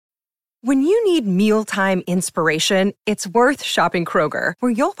When you need mealtime inspiration, it's worth shopping Kroger,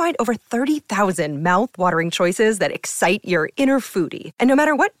 where you'll find over 30,000 mouth-watering choices that excite your inner foodie. And no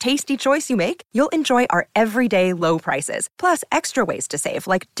matter what tasty choice you make, you'll enjoy our everyday low prices, plus extra ways to save,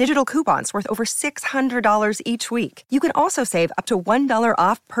 like digital coupons worth over $600 each week. You can also save up to $1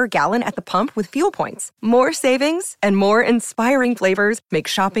 off per gallon at the pump with fuel points. More savings and more inspiring flavors make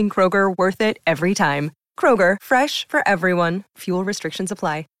shopping Kroger worth it every time. Kroger, fresh for everyone. Fuel restrictions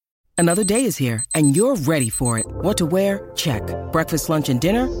apply. Another day is here, and you're ready for it. What to wear? Check. Breakfast, lunch, and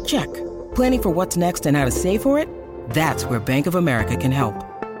dinner? Check. Planning for what's next and how to save for it? That's where Bank of America can help.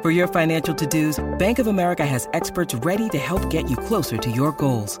 For your financial to-dos, Bank of America has experts ready to help get you closer to your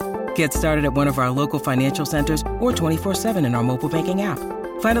goals. Get started at one of our local financial centers or 24/7 in our mobile banking app.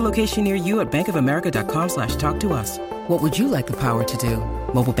 Find a location near you at bankofamerica.com/talktous. What would you like the power to do?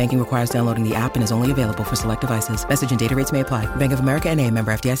 Mobile banking requires downloading the app and is only available for select devices. Message and data rates may apply. Bank of America N.A.,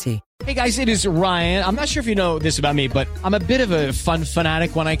 member FDIC. Hey guys, it is Ryan. I'm not sure if you know this about me, but I'm a bit of a fun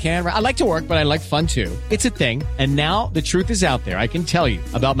fanatic when I can. I like to work, but I like fun too. It's a thing. And now the truth is out there. I can tell you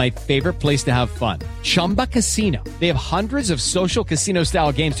about my favorite place to have fun. Chumba Casino. They have hundreds of social casino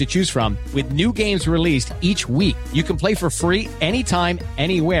style games to choose from with new games released each week. You can play for free anytime,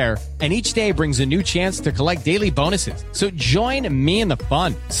 anywhere. And each day brings a new chance to collect daily bonuses. So join me in the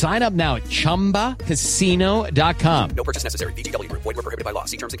fun. Sign up now at ChumbaCasino.com. No purchase necessary. VGW Group. Void where prohibited by law.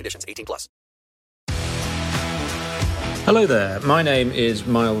 See terms and conditions. 18+. Hello there, my name is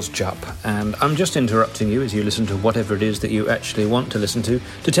Miles Jupp, and I'm just interrupting you as you listen to whatever it is that you actually want to listen to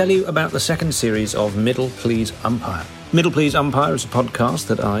tell you about the second series of Middle Please Umpire. Middle Please Umpire is a podcast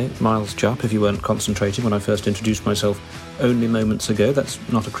that I, Miles Jupp, if you weren't concentrating when I first introduced myself only moments ago, that's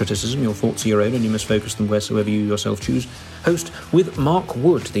not a criticism, your thoughts are your own and you must focus them wheresoever you yourself choose, host with Mark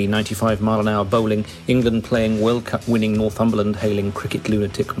Wood, the 95-mile-an-hour bowling, England-playing, World Cup-winning, Northumberland-hailing cricket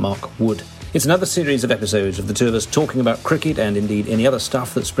lunatic Mark Wood. It's another series of episodes of the two of us talking about cricket and indeed any other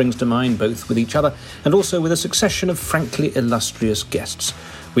stuff that springs to mind, both with each other and also with a succession of frankly illustrious guests.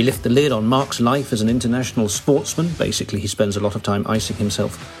 We lift the lid on Mark's life as an international sportsman, basically he spends a lot of time icing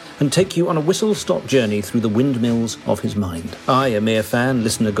himself, and take you on a whistle-stop journey through the windmills of his mind. I, a mere fan,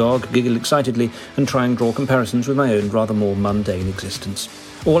 listen agog, giggle excitedly, and try and draw comparisons with my own rather more mundane existence.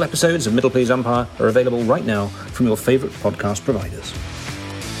 All episodes of Middle Please Umpire are available right now from your favourite podcast providers.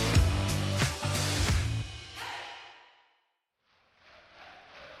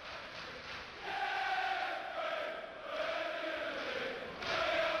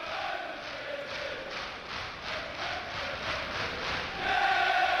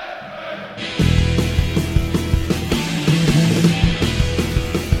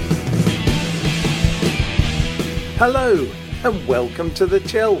 Hello and welcome to the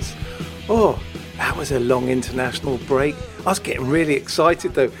Chels. Oh, that was a long international break. I was getting really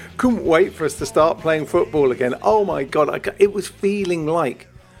excited though. Couldn't wait for us to start playing football again. Oh my God, it was feeling like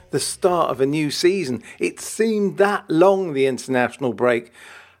the start of a new season. It seemed that long, the international break,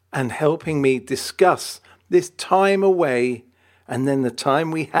 and helping me discuss this time away and then the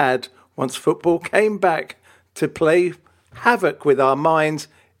time we had once football came back to play havoc with our minds.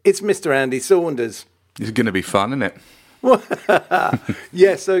 It's Mr. Andy Saunders. It's going to be fun, isn't it?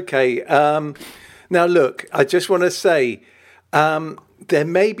 Yes, okay. Now, look, I just want to say there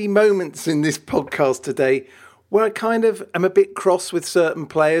may be moments in this podcast today where I kind of am a bit cross with certain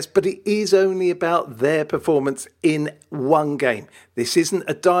players, but it is only about their performance in one game. This isn't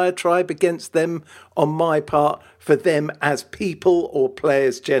a diatribe against them on my part, for them as people or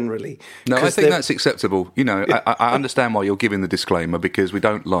players generally. No, I think that's acceptable. You know, I understand why you're giving the disclaimer, because we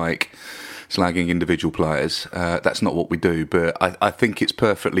don't like slagging individual players. That's not what we do, but I think it's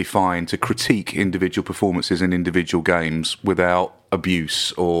perfectly fine to critique individual performances in individual games without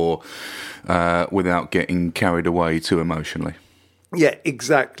abuse or without getting carried away too emotionally. Yeah,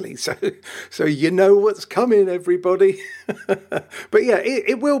 exactly. So you know what's coming, everybody. But yeah,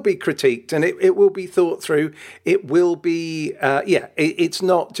 it will be critiqued and it will be thought through. It will be, it's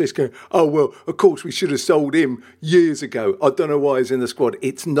not just going, oh, well, of course we should have sold him years ago. I don't know why he's in the squad.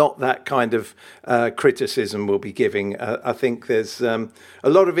 It's not that kind of criticism we'll be giving. I think there's a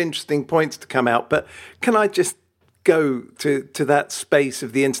lot of interesting points to come out. But can I just go to that space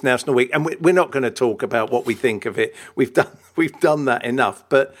of the International Week, and we're not going to talk about what we think of it. We've done that enough.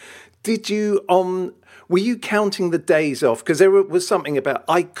 But were you counting the days off? Because there was something about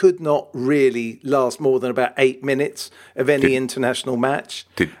I could not really last more than about 8 minutes of any international match.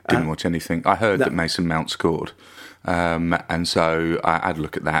 Didn't watch anything. I heard that Mason Mount scored, and so I had a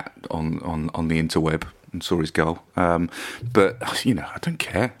look at that on the interweb and saw his goal. But you know, I don't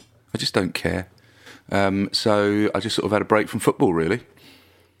care. I just don't care. So I just sort of had a break from football, really.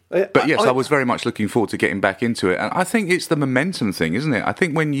 But yes, I was very much looking forward to getting back into it. And I think it's the momentum thing, isn't it? I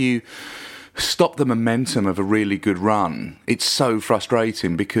think when you stop the momentum of a really good run, it's so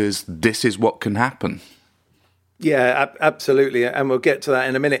frustrating because this is what can happen. Yeah, absolutely. And we'll get to that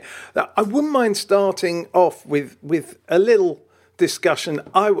in a minute. I wouldn't mind starting off with a little discussion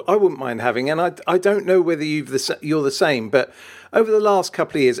I wouldn't mind having. And I don't know whether you're the same, but over the last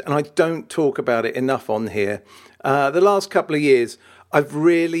couple of years, and I don't talk about it enough on here, the last couple of years, I've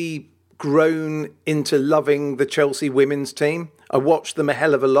really grown into loving the Chelsea women's team. I watched them a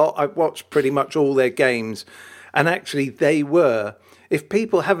hell of a lot. I've watched pretty much all their games. And actually, if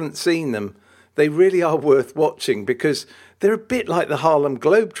people haven't seen them, they really are worth watching because they're a bit like the Harlem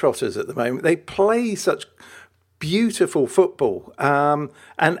Globetrotters at the moment. They play such beautiful football. And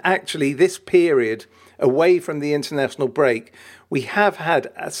actually, this period, away from the international break, we have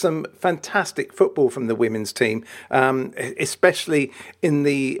had some fantastic football from the women's team, especially in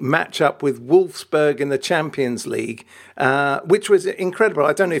the match-up with Wolfsburg in the Champions League, which was incredible.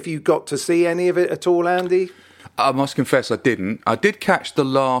 I don't know if you got to see any of it at all, Andy? I must confess I didn't. I did catch the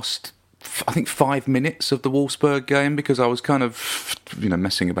last, I think, 5 minutes of the Wolfsburg game because I was kind of,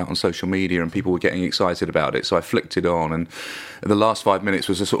 messing about on social media and people were getting excited about it. So I flicked it on and the last 5 minutes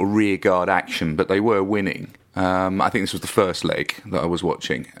was a sort of rearguard action, but they were winning. I think this was the first leg that I was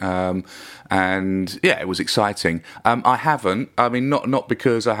watching. And yeah, it was exciting. I haven't, not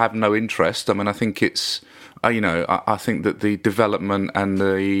because I have no interest. I think it's, I think that the development and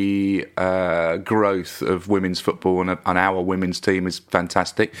the growth of women's football and our women's team is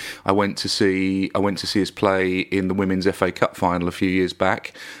fantastic. I went to see us play in the Women's FA Cup final a few years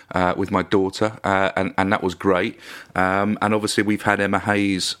back with my daughter, and that was great. And obviously we've had Emma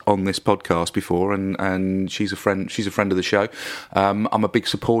Hayes on this podcast before, and she's a friend of the show. I'm a big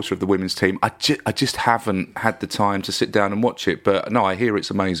supporter of the women's team. I just haven't had the time to sit down and watch it, but no, I hear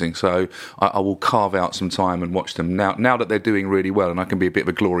it's amazing. So I will carve out some time and watch them now that they're doing really well, and I can be a bit of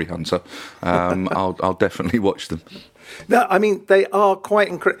a glory hunter. I'll definitely watch them. No, they are quite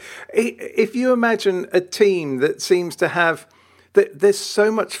incredible. If you imagine a team that seems to have, there's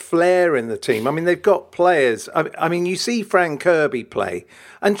so much flair in the team. They've got players. You see Fran Kirby play,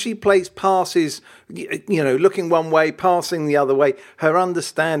 and she plays passes, looking one way, passing the other way. Her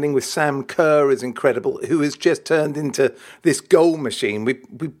understanding with Sam Kerr is incredible, who has just turned into this goal machine. We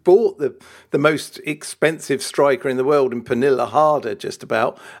bought the most expensive striker in the world in Pernilla Harder, just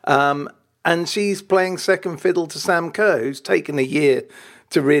about. And she's playing second fiddle to Sam Kerr, who's taken a year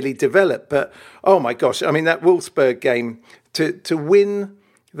to really develop. But, oh my gosh, that Wolfsburg game, to win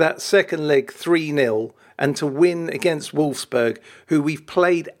that second leg 3-0 and to win against Wolfsburg, who we've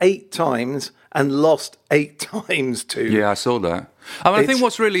played 8 times and lost 8 times to. Yeah, I saw that. I think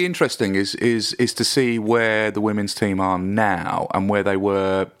what's really interesting is to see where the women's team are now and where they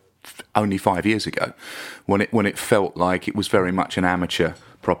were only 5 years ago, when it felt like it was very much an amateur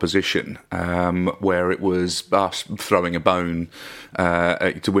proposition, where it was us throwing a bone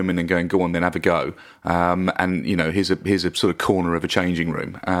to women and going, go on then, have a go, and here's a sort of corner of a changing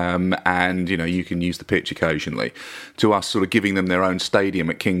room, and you can use the pitch occasionally, to us sort of giving them their own stadium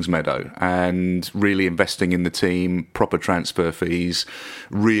at Kingsmeadow and really investing in the team, proper transfer fees,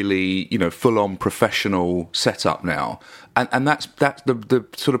 really full on professional setup now. And that's the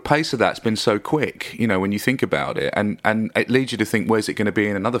sort of pace of that's been so quick, when you think about it, and it leads you to think, where's it going to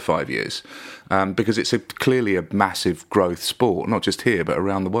be in another 5 years? Because it's clearly a massive growth sport, not just here but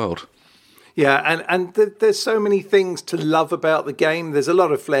around the world. Yeah, and there's so many things to love about the game. There's a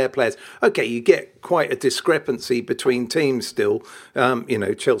lot of flair players. Okay, you get quite a discrepancy between teams still.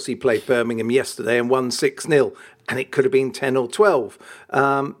 Chelsea played Birmingham yesterday and won 6-0, and it could have been 10 or 12.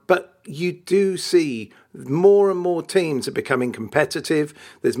 But you do see more and more teams are becoming competitive.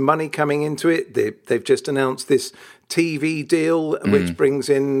 There's money coming into it. They've just announced this TV deal, which brings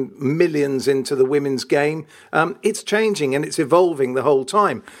in millions into the women's game. It's changing and it's evolving the whole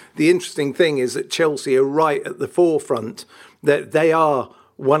time. The interesting thing is that Chelsea are right at the forefront, that they are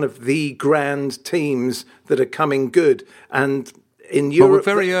one of the grand teams that are coming good. And in Europe,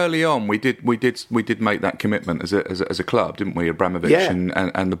 very early on, we did make that commitment as a club, didn't we? Abramovich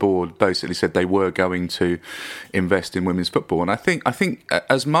and the board basically said they were going to invest in women's football, and I think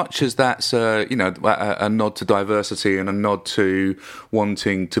as much as that's a nod to diversity and a nod to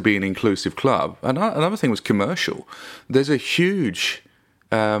wanting to be an inclusive club, and another thing was commercial. There's a huge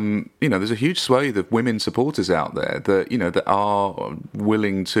there's a huge swathe of women supporters out there that that are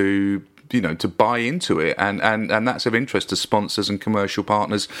willing to to buy into it, and that's of interest to sponsors and commercial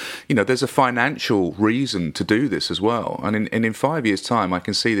partners. There's a financial reason to do this as well, and in 5 years' time, I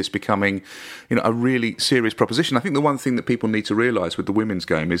can see this becoming, a really serious proposition. I think the one thing that people need to realise with the women's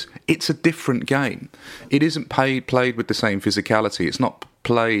game is it's a different game. It isn't played with the same physicality. It's not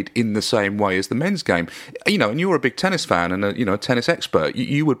played in the same way as the men's game. And you're a big tennis fan and a tennis expert.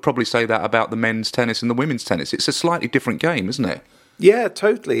 You would probably say that about the men's tennis and the women's tennis. It's a slightly different game, isn't it? Yeah,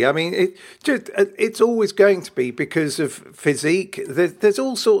 totally. I mean, it's always going to be because of physique. There's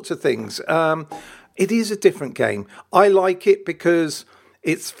all sorts of things. It is a different game. I like it because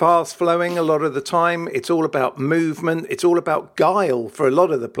it's fast flowing a lot of the time. It's all about movement. It's all about guile for a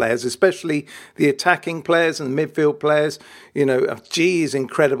lot of the players, especially the attacking players and midfield players. G is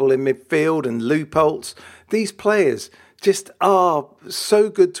incredible in midfield, and Leupolz. These players just are so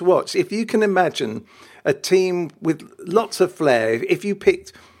good to watch. If you can imagine a team with lots of flair, if you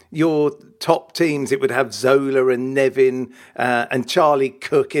picked your top teams, it would have Zola and Nevin and Charlie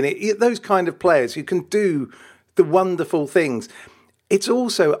Cook in it. Those kind of players who can do the wonderful things. It's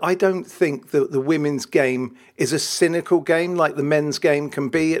also, I don't think that the women's game is a cynical game like the men's game can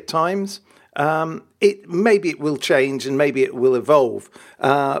be at times. Maybe it will change and maybe it will evolve.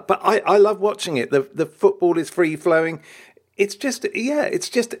 But I love watching it. The football is free flowing. It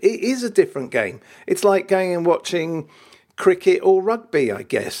is a different game. It's like going and watching cricket or rugby, I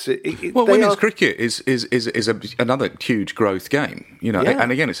guess. Women's cricket is another huge growth game,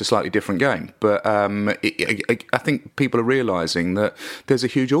 and again, it's a slightly different game. But I think people are realising that there's a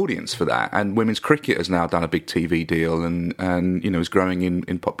huge audience for that, and women's cricket has now done a big TV deal and is growing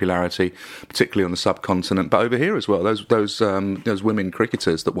in popularity, particularly on the subcontinent, but over here as well. Those women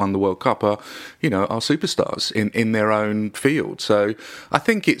cricketers that won the World Cup are superstars in their own field. So I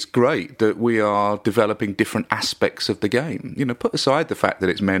think it's great that we are developing different aspects of the game. Put aside the fact that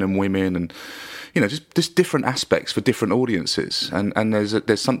it's men and women and, just different aspects for different audiences. And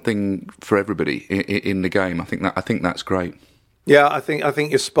there's something for everybody in the game. I think that's great. Yeah, I think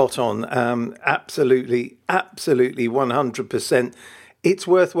you're spot on. Absolutely, 100%. It's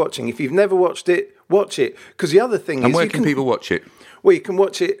worth watching. If you've never watched it, watch it. Because the other thing is... And where can people watch it? Well, you can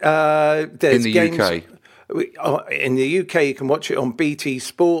watch it... in the UK? In the UK, you can watch it on BT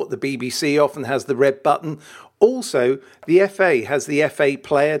Sport. The BBC often has the red button. Also, the FA has the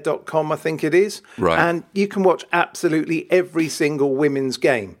faplayer.com, I think it is. Right. And you can watch absolutely every single women's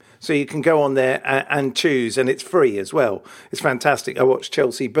game. So you can go on there and choose, and it's free as well. It's fantastic. I watched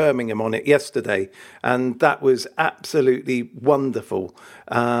Chelsea Birmingham on it yesterday, and that was absolutely wonderful.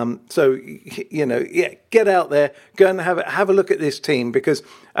 So, get out there, go and have a look at this team, because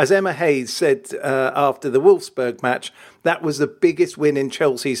as Emma Hayes said after the Wolfsburg match, that was the biggest win in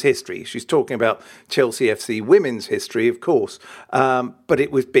Chelsea's history. She's talking about Chelsea FC women's history, of course, but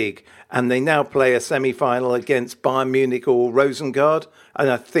it was big. And they now play a semi-final against Bayern Munich or Rosengard. And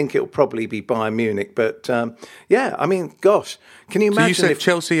I think it'll probably be Bayern Munich. But, gosh, can you imagine... So you said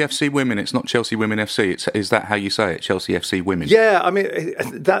Chelsea FC Women, it's not Chelsea Women FC. Is that how you say it, Chelsea FC Women? Yeah,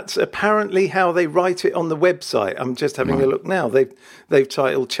 that's apparently how they write it on the website. I'm just having a look now. They've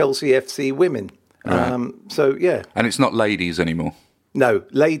titled Chelsea FC Women. Right. So, yeah. And it's not ladies anymore? No,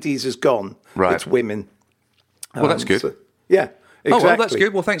 ladies is gone. Right. It's women. Well, that's good. Yeah. Exactly. Oh, well, that's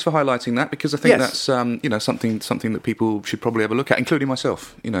good. Well, thanks for highlighting that, because I think that's something that people should probably have a look at, including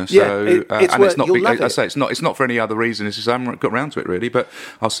myself. It's not big, I say it's not for any other reason. It's just I haven't got around to it really, but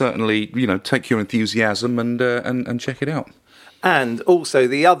I'll certainly take your enthusiasm and check it out. And also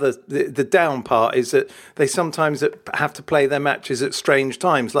the down part is that they sometimes have to play their matches at strange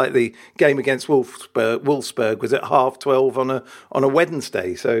times, like the game against Wolfsburg was at 12:30 on a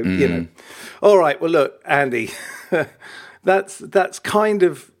Wednesday. So all right. Well, look, Andy. That's kind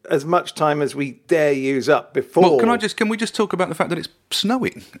of as much time as we dare use up before. Well, can we just talk about the fact that it's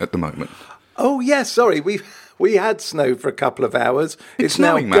snowing at the moment? Oh yes, sorry, we had snow for a couple of hours. It's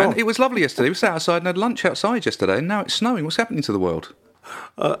snowing, now man. It was lovely yesterday. We sat outside and had lunch outside yesterday, and now it's snowing. What's happening to the world?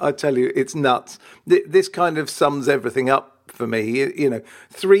 I tell you, it's nuts. This kind of sums everything up for me.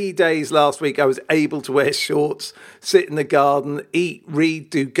 3 days last week I was able to wear shorts, sit in the garden, eat,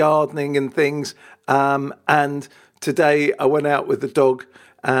 read, do gardening and things, and today I went out with the dog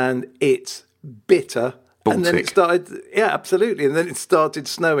and it's bitter. Baltic. And then it started, absolutely. And then it started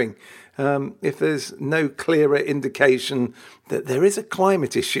snowing. If there's no clearer indication that there is a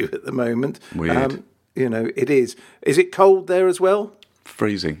climate issue at the moment. Weird. It is. Is it cold there as well?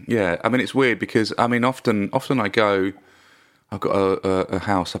 Freezing. Yeah. It's weird because, often I go... I've got a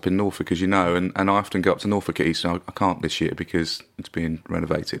house up in Norfolk, as you know, and I often go up to Norfolk at Easter. I can't this year because it's being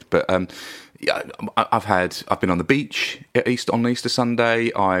renovated. But yeah, I've been on the beach on Easter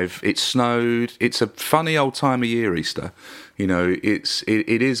Sunday. It snowed. It's a funny old time of year, Easter. You know,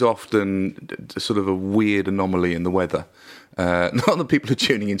 it is often sort of a weird anomaly in the weather. Not that people are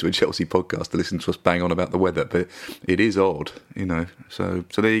tuning into a Chelsea podcast to listen to us bang on about the weather, but it is odd, you know. So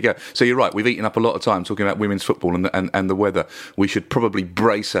there you go. So you're right. We've eaten up a lot of time talking about women's football and the weather. We should probably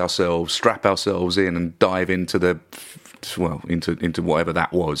brace ourselves, strap ourselves in, and dive into into whatever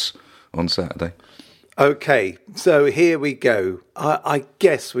that was on Saturday. Okay, so here we go. I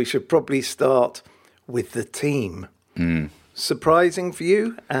guess we should probably start with the team. Surprising for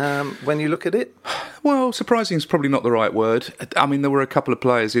you when you look at it? Well, surprising is probably not the right word. I mean, there were a couple of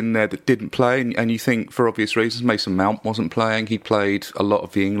players in there that didn't play, and you think, for obvious reasons, Mason Mount wasn't playing. He played a lot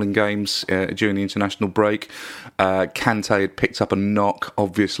of the England games during the international break. Kante had picked up a knock,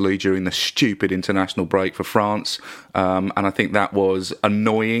 obviously, during the stupid international break for France, and I think that was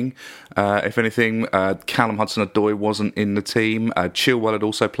annoying. If anything, Callum Hudson-Odoi wasn't in the team. Chilwell had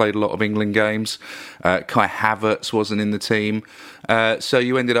also played a lot of England games. Kai Havertz wasn't in the team. So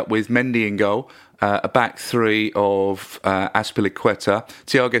you ended up with Mendy in goal, a back three of Azpilicueta,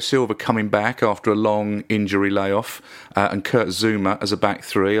 Thiago Silva coming back after a long injury layoff, and Kurt Zouma as a back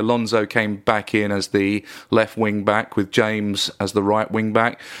three. Alonso came back in as the left wing back with James as the right wing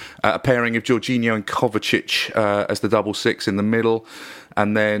back. A pairing of Jorginho and Kovacic as the double six in the middle,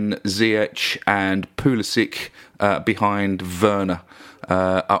 and then Ziyech and Pulisic behind Werner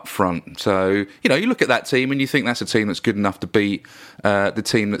up front. So, you know, you look at that team and you think that's a team that's good enough to beat the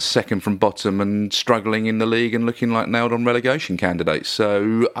team that's second from bottom and struggling in the league and looking like nailed-on relegation candidates.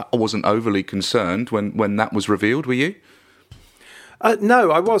 So I wasn't overly concerned when that was revealed, were you?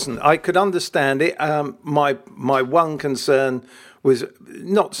 No, I wasn't. I could understand it. My one concern was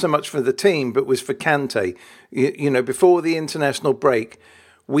not so much for the team, but was for Kante. You know, before the international break,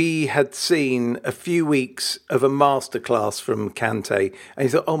 we had seen a few weeks of a masterclass from Kante. And you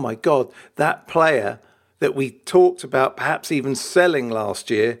thought, oh my God, that player that we talked about perhaps even selling last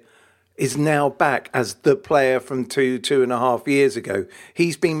year is now back as the player from 2.5 years ago.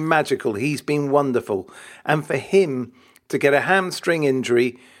 He's been magical. He's been wonderful. And for him to get a hamstring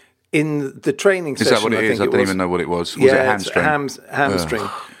injury in the training session, is that what it is? I didn't even know what it was. Was it hamstring? Hamstring.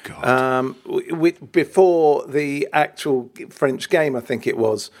 Oh, God. Before the actual French game, I think it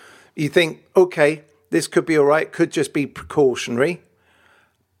was. You think, okay, this could be all right. Could just be precautionary.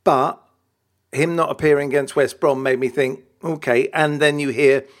 But him not appearing against West Brom made me think, okay. And then you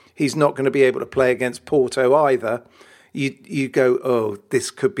hear he's not going to be able to play against Porto either. You go, oh,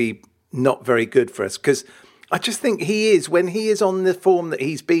 this could be not very good for us. Because I just think when he is on the form that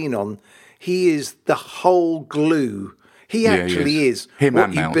he's been on, he is the whole glue. He actually is. Him what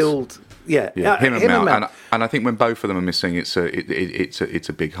and you Mount. build. Yeah, him and Mount. And I think when both of them are missing, it's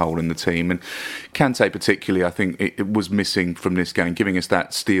a big hole in the team. And Kante particularly, I think it was missing from this game, giving us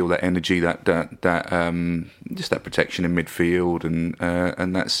that steel, that energy, that just that protection in midfield,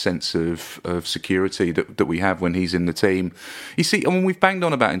 and that sense of security that we have when he's in the team. You see, I mean, we've banged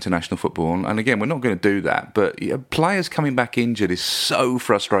on about international football, and again, we're not going to do that. But players coming back injured is so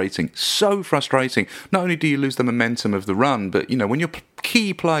frustrating. So frustrating. Not only do you lose the momentum of the run, but you know, when your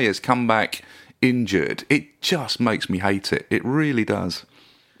key players come back injured, it just makes me hate it. It really does.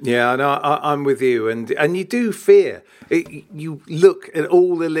 Yeah, no, I'm with you, and you do fear. You look at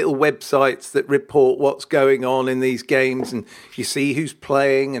all the little websites that report what's going on in these games, and you see who's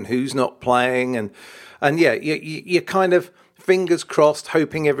playing and who's not playing, and yeah, you're kind of fingers crossed,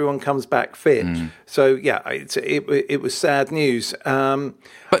 hoping everyone comes back fit. So yeah, it was sad news.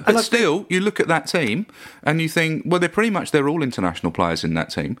 But still, you look at that team and you think, well, they're all international players in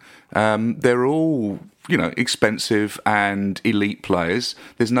that team. They're all, you know, expensive and elite players.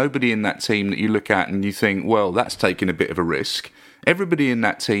 There's nobody in that team that you look at and you think, well, that's taking a bit of a risk. Everybody in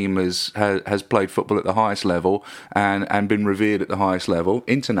that team has played football at the highest level and been revered at the highest level,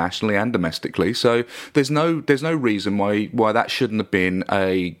 internationally and domestically. So there's no reason why that shouldn't have been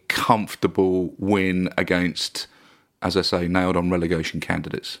a comfortable win against, as I say, nailed-on relegation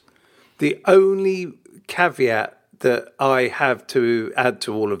candidates. The only caveat that I have to add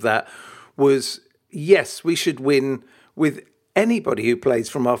to all of that was, yes, we should win with anybody who plays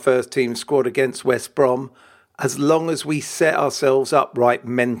from our first team squad against West Brom, as long as we set ourselves up right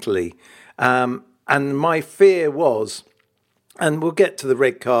mentally. And my fear was, and we'll get to the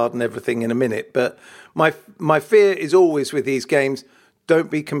red card and everything in a minute, but my fear is always with these games,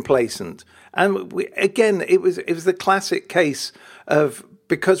 don't be complacent. And it was the classic case of,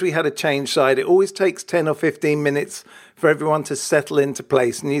 because we had a change side, it always takes 10 or 15 minutes for everyone to settle into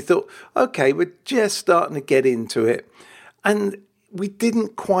place. And you thought, okay, we're just starting to get into it. And we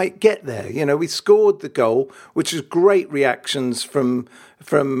didn't quite get there. You know, we scored the goal, which was great reactions from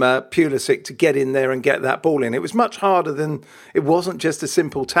Pulisic to get in there and get that ball in. It was much harder than, it wasn't just a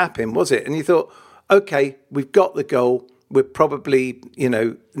simple tap in, was it? And you thought, okay, we've got the goal. We're probably, you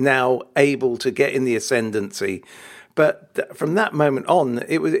know, now able to get in the ascendancy. But from that moment on,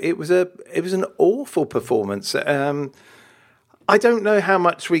 it was an awful performance. I don't know how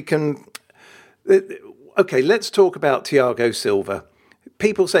much we can. Okay, let's talk about Thiago Silva.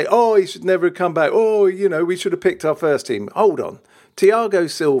 People say, "Oh, he should never have come back. Oh, you know, we should have picked our first team." Hold on, Thiago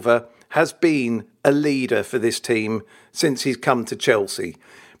Silva has been a leader for this team since he's come to Chelsea.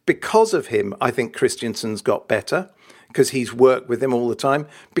 Because of him, I think Christensen's got better, because he's worked with him all the time.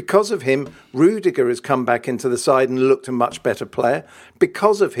 Because of him, Rudiger has come back into the side and looked a much better player.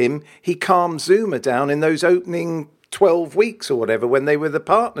 Because of him, he calmed Zuma down in those opening 12 weeks or whatever when they were the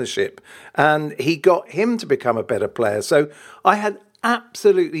partnership. And he got him to become a better player. So I had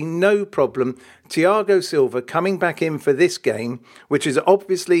absolutely no problem Thiago Silva coming back in for this game, which is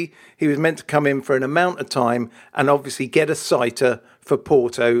obviously he was meant to come in for an amount of time and obviously get a sighter for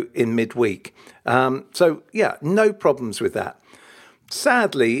Porto in midweek. So, yeah, no problems with that.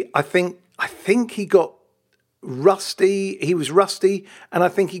 Sadly, I think he got rusty. He was rusty, and I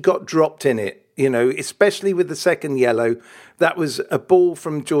think he got dropped in it, you know, especially with the second yellow. That was a ball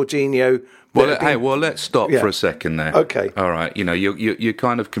from Jorginho. Well, let's stop for a second there. Okay. All right. You know, you're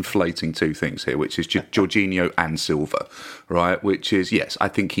kind of conflating two things here, which is Jorginho and Silva, right? Which is, yes, I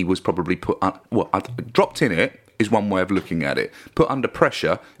think he was probably dropped in it is one way of looking at it. Put under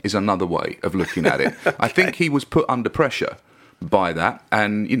pressure is another way of looking at it. Okay. I think he was put under pressure by that,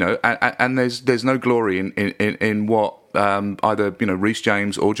 and you know, and there's no glory in what either, you know, Reece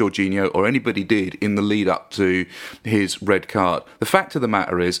James or Jorginho or anybody did in the lead up to his red card. The fact of the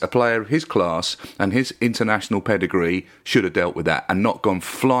matter is, a player of his class and his international pedigree should have dealt with that and not gone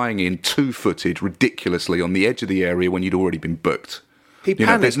flying in two-footed ridiculously on the edge of the area when you'd already been booked. He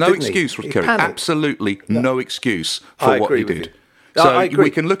panicked, there's no excuse for Kerry. Absolutely no excuse for what he did. So we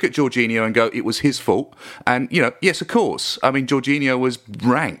can look at Jorginho and go, it was his fault. And, you know, yes, of course. I mean, Jorginho was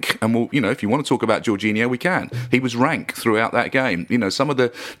rank. And, we'll, you know, if you want to talk about Jorginho, we can. He was rank throughout that game. You know, some of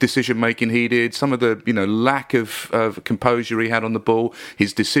the decision-making he did, some of the, you know, lack of composure he had on the ball,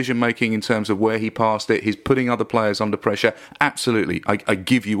 his decision-making in terms of where he passed it, his putting other players under pressure. Absolutely. I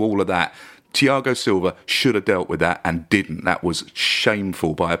give you all of that. Thiago Silva should have dealt with that and didn't. That was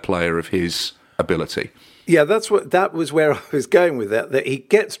shameful by a player of his ability. Yeah, that was where I was going with that he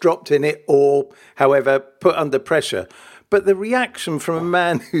gets dropped in it or, however, put under pressure. But the reaction from a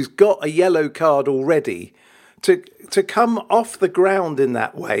man who's got a yellow card already to come off the ground in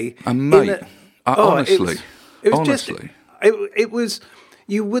that way. And mate, honestly, it was,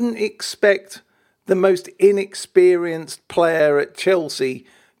 you wouldn't expect the most inexperienced player at Chelsea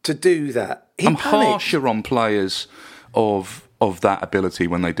to do that. I'm harsher on players of that ability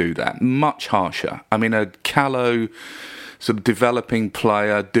when they do that. Much harsher. I mean, a callow, sort of developing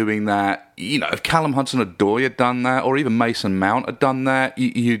player doing that. You know, if Callum Hudson-Odoi had done that, or even Mason Mount had done that,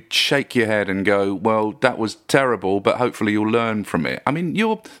 you'd shake your head and go, well, that was terrible, but hopefully you'll learn from it. I mean,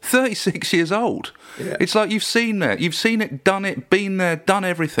 you're 36 years old. Yeah. It's like you've seen it, done it, been there, done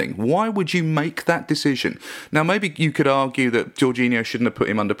everything. Why would you make that decision? Now, maybe you could argue that Jorginho shouldn't have put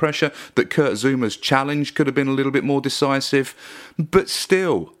him under pressure, that Kurt Zuma's challenge could have been a little bit more decisive, but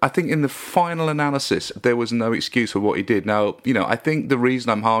still, I think in the final analysis, there was no excuse for what he did. Now, you know, I think the reason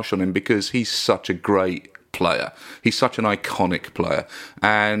I'm harsh on him, because he's such a great player. He's such an iconic player.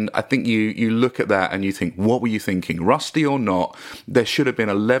 And I think you look at that and you think, what were you thinking? Rusty or not, there should have been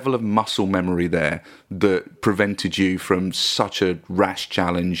a level of muscle memory there that prevented you from such a rash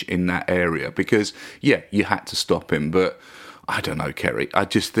challenge in that area. Because, yeah, you had to stop him. But I don't know, Kerry. I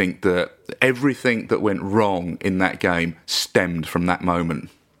just think that everything that went wrong in that game stemmed from that moment.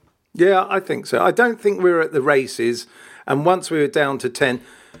 Yeah, I think so. I don't think we were at the races. And once we were down to 10...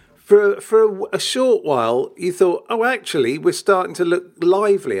 For a short while, you thought, oh, actually, we're starting to look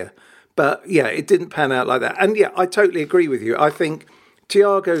livelier. But, yeah, it didn't pan out like that. And, yeah, I totally agree with you. I think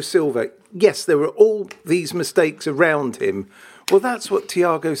Thiago Silva, yes, there were all these mistakes around him. Well, that's what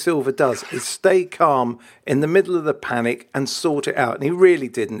Thiago Silva does, is stay calm in the middle of the panic and sort it out. And he really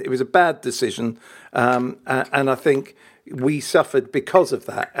didn't. It was a bad decision. And I think we suffered because of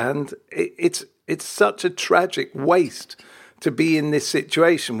that. And it's such a tragic waste to be in this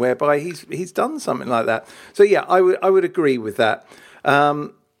situation whereby he's done something like that. So yeah, I would agree with that.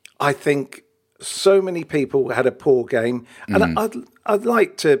 I think so many people had a poor game, and I'd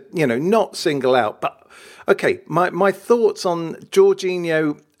like to, you know, not single out, but okay, my thoughts on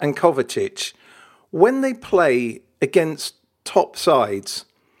Jorginho and Kovacic when they play against top sides,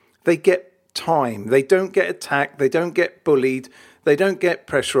 they get time. They don't get attacked. They don't get bullied. They don't get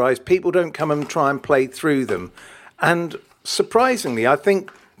pressurised. People don't come and try and play through them. And surprisingly, I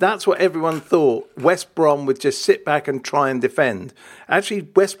think that's what everyone thought. West Brom would just sit back and try and defend. Actually,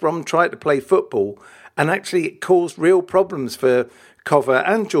 West Brom tried to play football, and actually it caused real problems for Cover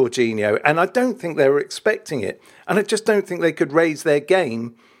and Jorginho. And I don't think they were expecting it. And I just don't think they could raise their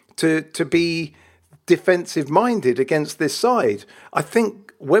game to be defensive-minded against this side. I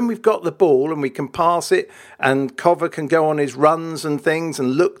think when we've got the ball and we can pass it and Cover can go on his runs and things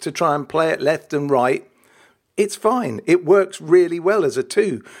and look to try and play it left and right, it's fine. It works really well as a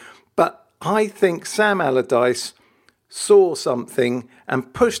two. But I think Sam Allardyce saw something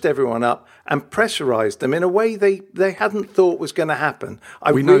and pushed everyone up and pressurised them in a way they hadn't thought was going to happen.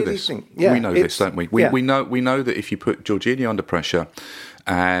 We know this, don't we? We know that if you put Jorginho under pressure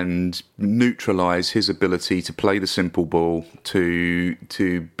and neutralise his ability to play the simple ball, to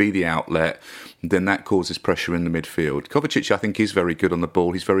be the outlet, then that causes pressure in the midfield. Kovacic, I think, is very good on the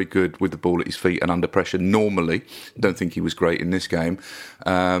ball. He's very good with the ball at his feet and under pressure normally. Don't think he was great in this game.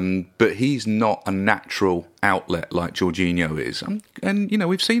 But he's not a natural outlet like Jorginho is. And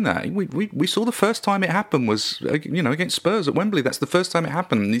we've seen that. We saw the first time it happened was, against Spurs at Wembley. That's the first time it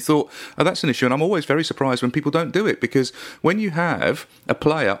happened. And you thought, oh, that's an issue. And I'm always very surprised when people don't do it, because when you have a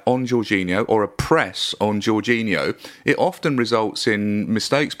player on Jorginho or a press on Jorginho, it often results in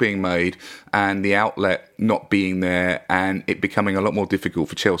mistakes being made and the outlet not being there, and it becoming a lot more difficult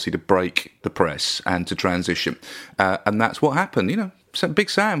for Chelsea to break the press and to transition. And that's what happened. Big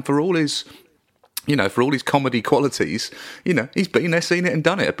Sam, for all his comedy qualities, he's been there, seen it and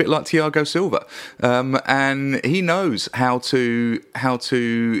done it, a bit like Thiago Silva. And he knows how to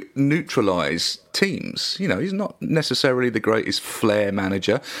neutralise teams. He's not necessarily the greatest flair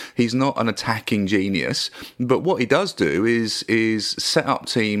manager. He's not an attacking genius. But what he does do is set up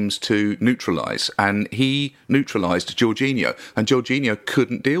teams to neutralise. And he neutralised Jorginho. And Jorginho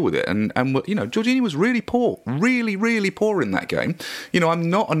couldn't deal with it. And Jorginho was really poor. Really, really poor in that game. I'm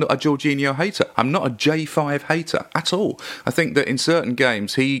not a Jorginho hater. I'm not a J5 hater at all. I think that in certain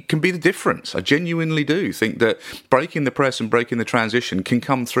games he can be the difference. I genuinely do think that breaking the press and breaking the transition can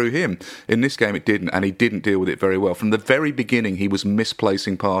come through him. In this game it didn't, and he didn't deal with it very well. From the very beginning he was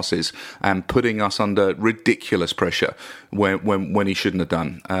misplacing passes and putting us under ridiculous pressure when he shouldn't have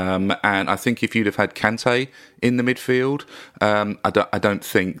done. And I think if you'd have had Kante in the midfield, I don't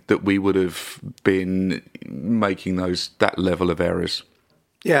think that we would have been making that level of errors.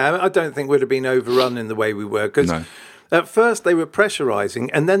 Yeah, I don't think we'd have been overrun in the way we were, because at first they were pressurising,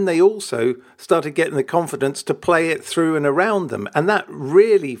 and then they also started getting the confidence to play it through and around them, and that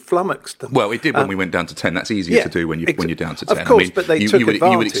really flummoxed them. Well, it did when we went down to 10. That's easier to do when you're down to 10. Of course, but they took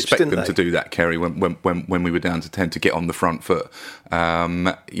advantage, you would expect them they? to do that, Kerry, when we were down to 10, to get on the front foot.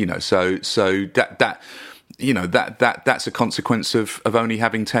 So that's a consequence of only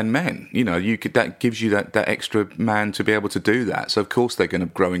having 10 men. That gives you that extra man to be able to do that. So of course they're going to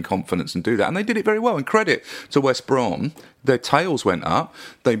grow in confidence and do that. And they did it very well. And credit to West Brom, their tails went up.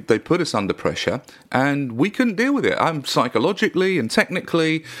 They put us under pressure, and we couldn't deal with it. Psychologically and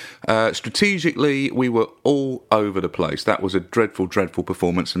technically, strategically, we were all over the place. That was a dreadful, dreadful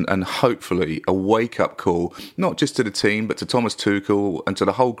performance, and hopefully a wake-up call, not just to the team, but to Thomas Tuchel and to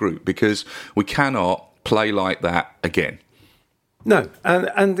the whole group, because we cannot play like that again. No,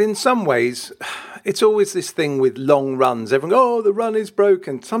 and in some ways, it's always this thing with long runs. Everyone, the run is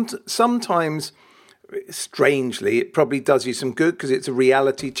broken. Sometimes, strangely, it probably does you some good because it's a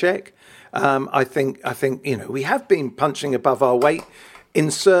reality check. I think we have been punching above our weight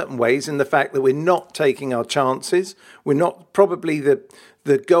in certain ways, in the fact that we're not taking our chances. We're not, probably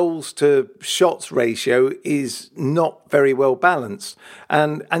the goals to shots ratio is not very well balanced,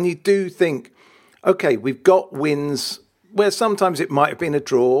 and you do think, okay, we've got wins where sometimes it might have been a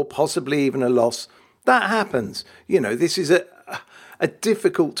draw, possibly even a loss. That happens. This is a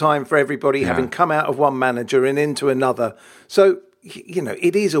difficult time for everybody, having come out of one manager and into another. So,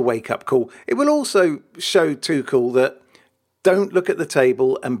 it is a wake-up call. It will also show Tuchel that don't look at the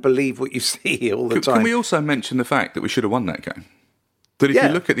table and believe what you see all the time. Can we also mention the fact that we should have won that game? That if you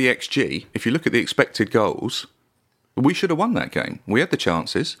look at the XG, if you look at the expected goals, we should have won that game. We had the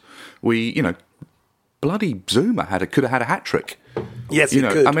chances. Bloody Zuma could have had a hat-trick Yes, you it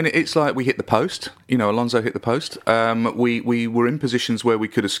know, could. I mean, it's like we hit the post. You know, Alonso hit the post. We were in positions where we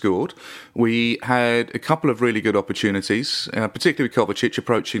could have scored. We had a couple of really good opportunities, particularly with Kovacic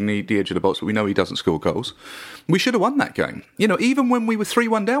approaching the edge of the box, but we know he doesn't score goals. We should have won that game. You know, even when we were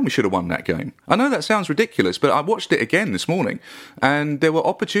 3-1 down, we should have won that game. I know that sounds ridiculous, but I watched it again this morning, and there were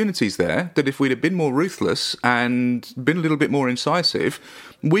opportunities there that if we'd have been more ruthless and been a little bit more incisive,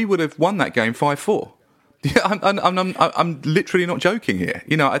 we would have won that game 5-4. Yeah, I'm literally not joking here.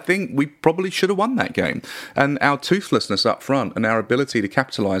 You know, I think we probably should have won that game. And our toothlessness up front and our ability to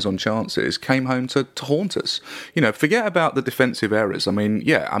capitalise on chances came home to haunt us. You know, forget about the defensive errors. I mean,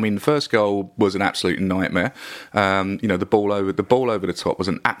 the first goal was an absolute nightmare. You know, the ball over the top was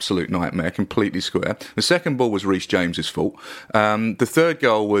an absolute nightmare, completely square. The second ball was Reece James's fault. The third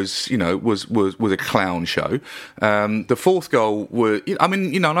goal was a clown show. The fourth goal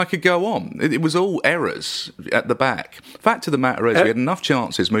and I could go on. It was all errors at the back. Fact of the matter is, we had enough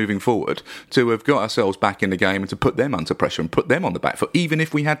chances moving forward to have got ourselves back in the game and to put them under pressure and put them on the back foot, even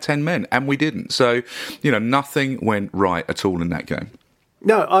if we had 10 men, and we didn't. So, you know, nothing went right at all in that game.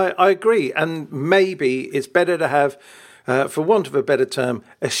 No, I agree. And maybe it's better to have, for want of a better term,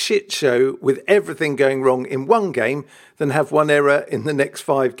 a shit show with everything going wrong in one game than have one error in the next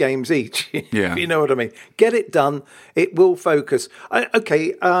 5 games each. Yeah. You know what I mean? Get it done. It will focus.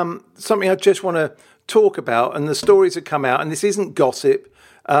 Something I just want to talk about, and the stories that come out, and this isn't gossip.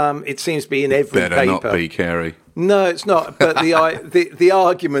 It seems to be in every paper. paper. Not be, Kerry. No, it's not. But the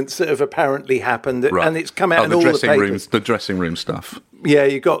arguments that have apparently happened, right. And it's come out in all the papers. The dressing room stuff. Yeah,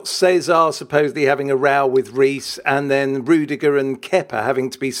 you got Cesar supposedly having a row with Reece, and then Rudiger and Kepa having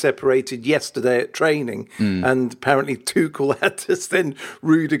to be separated yesterday at training. And apparently Tuchel had to send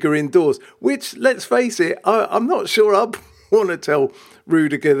Rudiger indoors, which, let's face it, I'm not sure I want to tell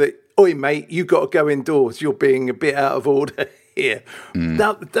Rudiger that, oi, mate, you got to go indoors. You're being a bit out of order here.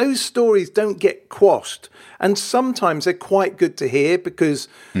 Now, those stories don't get quashed. And sometimes they're quite good to hear because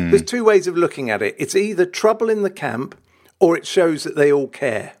there's 2 ways of looking at it. It's either trouble in the camp or it shows that they all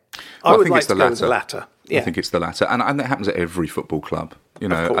care. I would like to go with the latter. Yeah. I think it's the latter. And that happens at every football club. You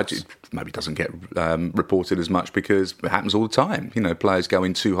know, maybe it doesn't get reported as much because it happens all the time. You know, players go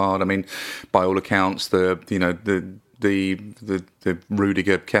in too hard. I mean, by all accounts, the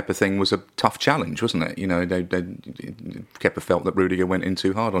Rudiger Kepa thing was a tough challenge, wasn't it? You know, Kepa felt that Rudiger went in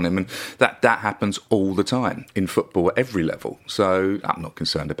too hard on him, and that happens all the time in football at every level. So I'm not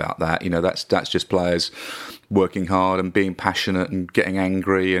concerned about that. You know, that's just players working hard and being passionate and getting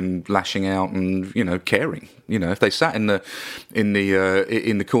angry and lashing out and, you know, caring. You know, if they sat in the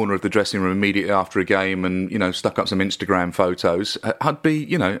corner of the dressing room immediately after a game and, you know, stuck up some Instagram photos,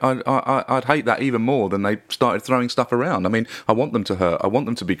 I'd hate that even more than they started throwing stuff around. I mean, I want them to hurt. I want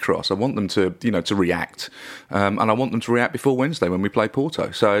them to be cross. I want them to, you know, to react. And I want them to react before Wednesday when we play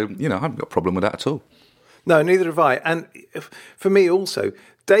Porto. So, you know, I haven't got a problem with that at all. No, neither have I. And for me also,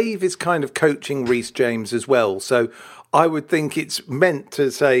 Dave is kind of coaching Reece James as well. So I would think it's meant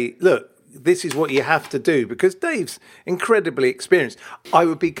to say, look, this is what you have to do, because Dave's incredibly experienced. I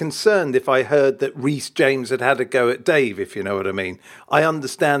would be concerned if I heard that Reece James had a go at Dave, if you know what I mean. I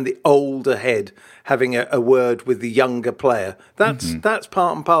understand the older head having a word with the younger player. That's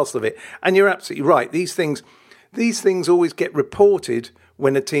part and parcel of it. And you're absolutely right. These things always get reported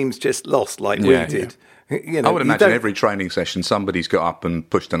when a team's just lost, like we did. Yeah. You know, I would imagine every training session somebody's got up and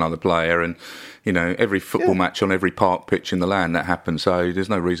pushed another player, and, you know, every football match on every park pitch in the land that happens. So there's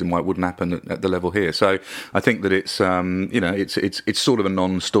no reason why it wouldn't happen at the level here. So I think that it's it's sort of a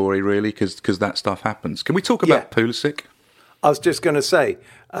non-story really, because that stuff happens. Can we talk about Pulisic? I was just going to say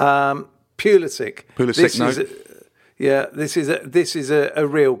Pulisic. This is a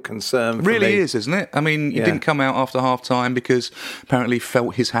real concern for me. Really is, isn't it? I mean, he didn't come out after half-time because apparently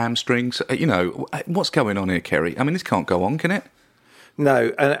felt his hamstrings. You know, what's going on here, Kerry? I mean, this can't go on, can it?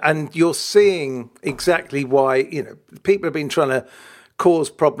 No, and you're seeing exactly why, you know, people have been trying to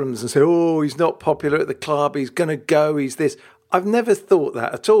cause problems and say, oh, he's not popular at the club, he's going to go, he's this. I've never thought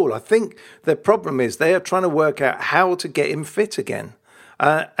that at all. I think the problem is they are trying to work out how to get him fit again.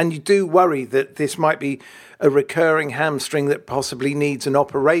 And you do worry that this might be a recurring hamstring that possibly needs an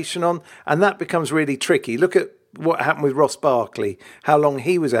operation on, and that becomes really tricky. Look at what happened with Ross Barkley, how long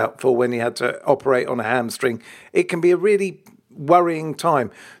he was out for when he had to operate on a hamstring. It can be a really worrying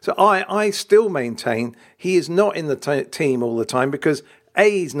time. So I still maintain he is not in the team all the time because A,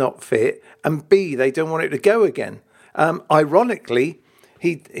 he's not fit, and B, they don't want it to go again. Ironically,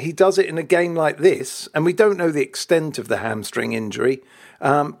 he does it in a game like this, and we don't know the extent of the hamstring injury,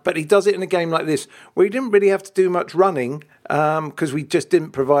 but he does it in a game like this where he didn't really have to do much running because we just didn't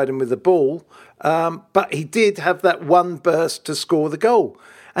provide him with the ball, but he did have that one burst to score the goal.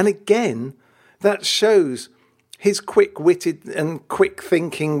 And again, that shows his quick-witted and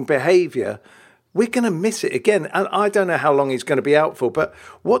quick-thinking behaviour. We're going to miss it again. And I don't know how long he's going to be out for, but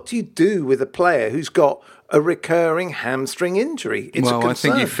what do you do with a player who's got a recurring hamstring injury? It's a concern. I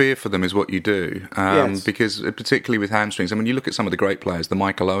think you fear for them is what you do. Yes. Because particularly with hamstrings, I mean, you look at some of the great players, the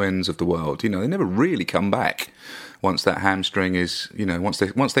Michael Owens of the world, they never really come back once that hamstring is, once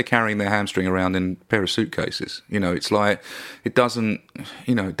they're carrying their hamstring around in a pair of suitcases. It's like it doesn't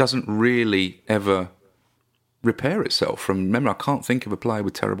really ever repair itself from memory. I can't think of a player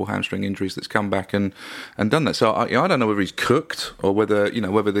with terrible hamstring injuries that's come back and done that. So I don't know whether he's cooked or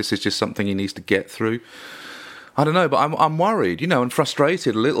whether this is just something he needs to get through. I don't know, but I'm worried, and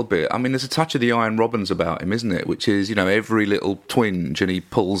frustrated a little bit. I mean, there's a touch of the Iron Robbins about him, isn't it? Which is, every little twinge and he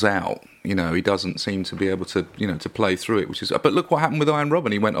pulls out. He doesn't seem to be able to, to play through it. But look what happened with Iron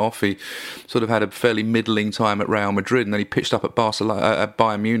Robben. He went off. He sort of had a fairly middling time at Real Madrid, and then he pitched up at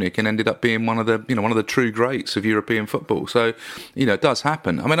Bayern Munich, and ended up being one of the true greats of European football. So, it does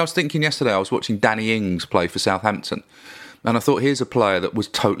happen. I mean, I was thinking yesterday. I was watching Danny Ings play for Southampton. And I thought, here's a player that was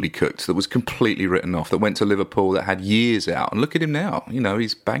totally cooked, that was completely written off, that went to Liverpool, that had years out. And look at him now.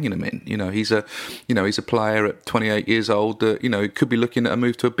 He's banging them in. He's a player at 28 years old that, could be looking at a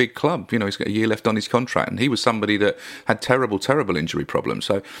move to a big club. He's got a year left on his contract. And he was somebody that had terrible, terrible injury problems.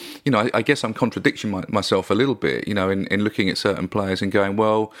 So, I guess I'm contradicting myself a little bit, in looking at certain players and going,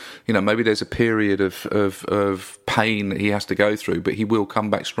 well, maybe there's a period of pain that he has to go through, but he will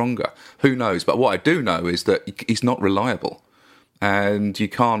come back stronger. Who knows? But what I do know is that he's not reliable. And you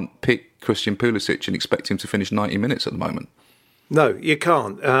can't pick Christian Pulisic and expect him to finish 90 minutes at the moment. No, you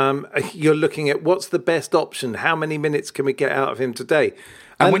can't. You're looking at what's the best option. How many minutes can we get out of him today?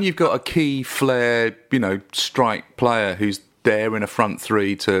 And when you've got a key flair, strike player who's there in a front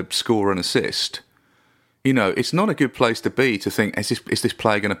three to score an assist, it's not a good place to be to think, is this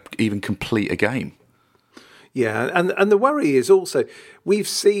player going to even complete a game? Yeah, and the worry is also, we've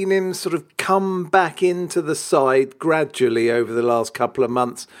seen him sort of come back into the side gradually over the last couple of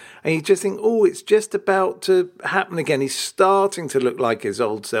months, and you just think, it's just about to happen again. He's starting to look like his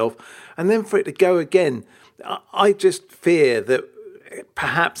old self, and then for it to go again, I just fear that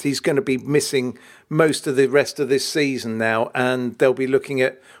perhaps he's going to be missing most of the rest of this season now, and they'll be looking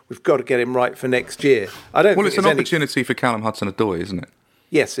at, we've got to get him right for next year. It's an opportunity for Callum Hudson-Odoi, isn't it?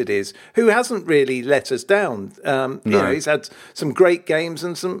 Yes, it is. Who hasn't really let us down. No. He's had some great games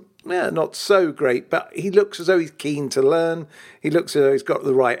and some, not so great, but he looks as though he's keen to learn. He looks as though he's got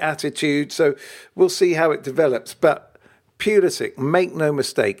the right attitude. So we'll see how it develops. But Pulisic, make no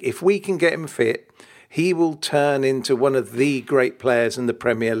mistake, if we can get him fit, he will turn into one of the great players in the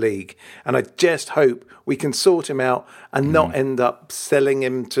Premier League. And I just hope we can sort him out and not end up selling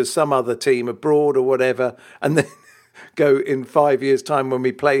him to some other team abroad or whatever, and then go in 5 years' time when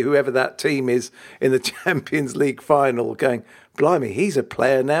we play whoever that team is in the Champions League final going, blimey, he's a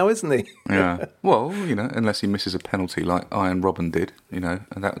player now, isn't he? Yeah. Well, unless he misses a penalty like Iron Robben did, and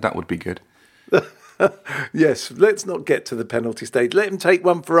that would be good. Yes, let's not get to the penalty stage. Let him take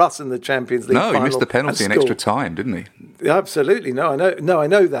one for us in the Champions League final. No, he missed the penalty in extra time, didn't he? Absolutely. No, I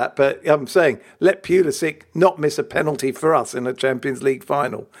know that, but I'm saying let Pulisic not miss a penalty for us in a Champions League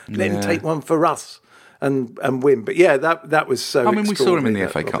final. Let him take one for us. And win. But yeah, that was so I mean, we saw him in the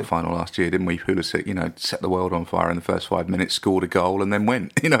extraordinary, FA Cup final last year, didn't we? Pulisic, set the world on fire in the first 5 minutes, scored a goal and then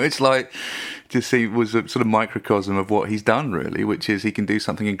went. It's like, just see, was a sort of microcosm of what he's done, really, which is he can do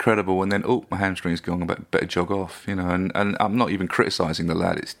something incredible and then, my hamstring's gone, I better jog off, and I'm not even criticising the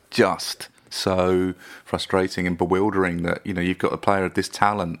lad. It's just so frustrating and bewildering that, you've got a player of this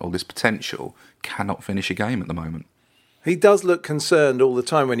talent or this potential cannot finish a game at the moment. He does look concerned all the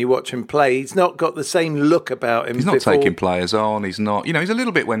time when you watch him play. He's not got the same look about him. He's not taking players on. He's not, he's a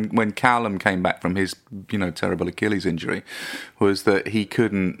little bit when Callum came back from his, terrible Achilles injury, was that he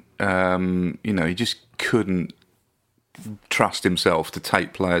couldn't, he just couldn't trust himself to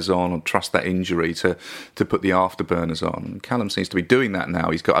take players on or trust that injury to put the afterburners on. And Callum seems to be doing that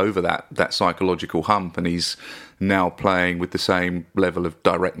now. He's got over that psychological hump, and he's now playing with the same level of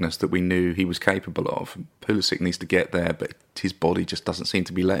directness that we knew he was capable of. Pulisic needs to get there, but his body just doesn't seem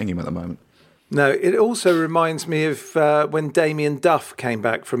to be letting him at the moment. No, it also reminds me of when Damien Duff came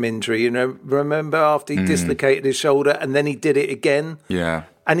back from injury. Remember after he dislocated his shoulder and then he did it again? Yeah.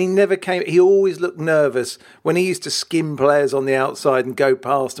 And he always looked nervous when he used to skim players on the outside and go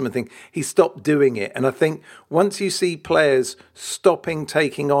past them and think. He stopped doing it. And I think once you see players stopping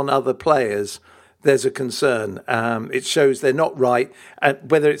taking on other players, there's a concern. It shows they're not right.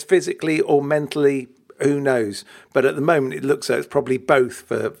 Whether it's physically or mentally, who knows? But at the moment, it looks like it's probably both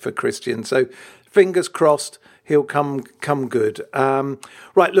for Christian. So fingers crossed. He'll come good.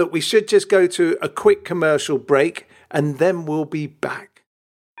 Right, look, we should just go to a quick commercial break and then we'll be back.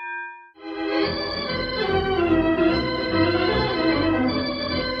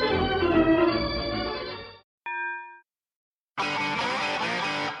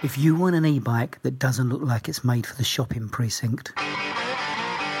 If you want an e-bike that doesn't look like it's made for the shopping precinct,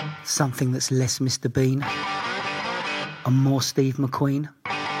 something that's less Mr. Bean and more Steve McQueen,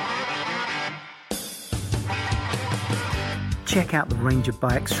 check out the range of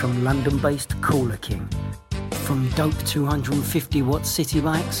bikes from London-based Cooler King. From dope 250-watt city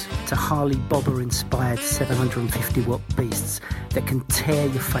bikes to Harley Bobber-inspired 750-watt beasts that can tear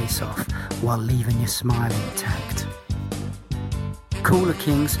your face off while leaving your smile intact. Cooler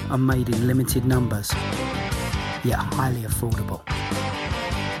Kings are made in limited numbers, yet highly affordable.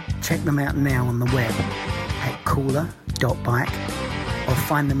 Check them out now on the web at cooler.bike or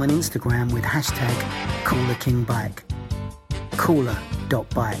find them on Instagram with hashtag CoolerKingBike.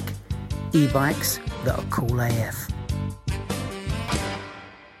 Cooler.bike. E-bikes that are cool AF.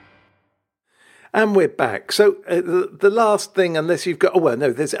 And we're back. So the last thing, unless you've got... Oh, well,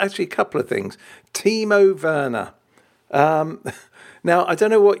 no, there's actually a couple of things. Timo Werner. Now, I don't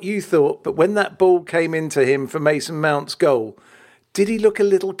know what you thought, but when that ball came into him for Mason Mount's goal, did he look a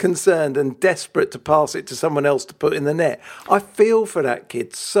little concerned and desperate to pass it to someone else to put in the net? I feel for that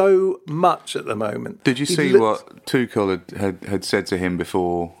kid so much at the moment. Did you see what Tuchel had said to him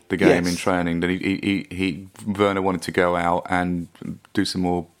before the game in training? That Werner wanted to go out and do some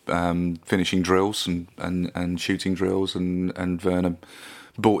more finishing drills and shooting drills, and Werner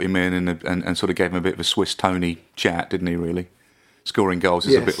brought him in and sort of gave him a bit of a Swiss Tony chat, didn't he, really? Scoring goals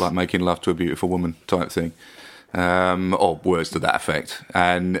is a bit like making love to a beautiful woman type thing. Or words to that effect.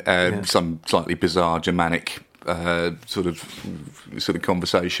 And some slightly bizarre Germanic sort of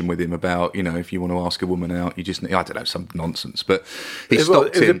conversation with him about, if you want to ask a woman out, you just, I don't know, some nonsense. But he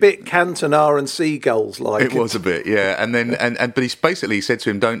stopped him. It was a bit Cantona and Seagulls like. It was a bit, yeah. And then, but he's basically said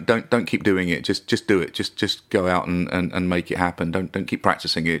to him, don't keep doing it. Just do it. Just go out and make it happen. Don't keep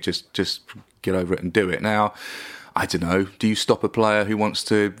practicing it. Just get over it and do it. Now, I don't know, do you stop a player who wants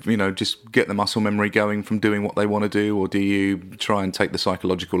to, just get the muscle memory going from doing what they want to do, or do you try and take the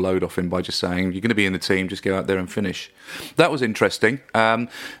psychological load off him by just saying, you're going to be in the team, just go out there and finish? That was interesting.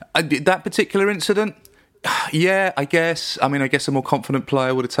 That particular incident, yeah, I guess a more confident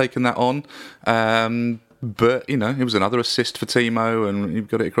player would have taken that on. But, it was another assist for Timo, and he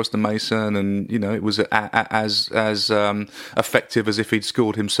got it across to Mason, and, it was as effective as if he'd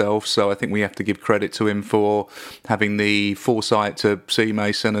scored himself. So I think we have to give credit to him for having the foresight to see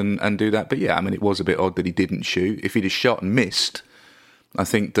Mason and do that. But, yeah, it was a bit odd that he didn't shoot. If he'd have shot and missed, I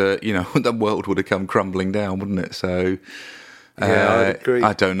think that, the world would have come crumbling down, wouldn't it? So... Yeah, I'd agree.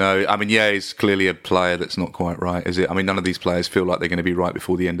 I don't know. He's clearly a player that's not quite right, is it? None of these players feel like they're going to be right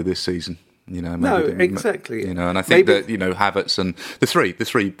before the end of this season. No, exactly. And I think that Havertz and the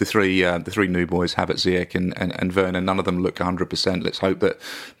three new boys, Havertz, Ziyech, and Werner, none of them look 100%. Let's hope that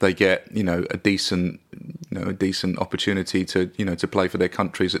they get a decent opportunity to play for their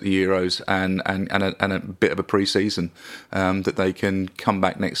countries at the Euros and a bit of a pre-season, that they can come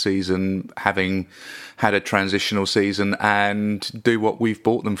back next season having had a transitional season and do what we've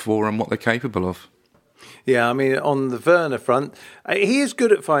bought them for and what they're capable of. Yeah, on the Werner front, he is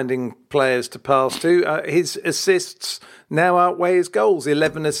good at finding players to pass to. His assists now outweigh his goals.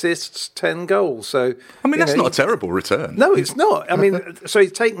 11 assists, 10 goals. So that's not a terrible return. No, it's not. So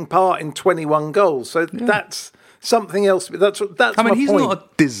he's taking part in 21 goals. So that's something else. That's my he's point. not a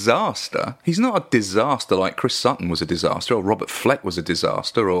disaster. He's not a disaster like Chris Sutton was a disaster, or Robert Fleck was a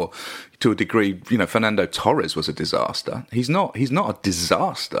disaster, or to a degree, Fernando Torres was a disaster. He's not a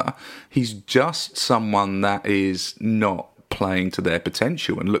disaster. He's just someone that is not playing to their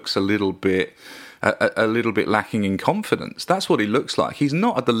potential and looks a little bit lacking in confidence. That's what he looks like. He's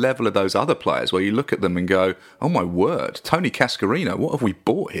not at the level of those other players where you look at them and go, "Oh my word, Tony Cascarino, what have we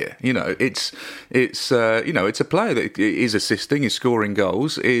bought here?" It's a player that is assisting, is scoring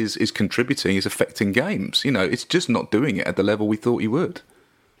goals, is contributing, is affecting games. It's just not doing it at the level we thought he would.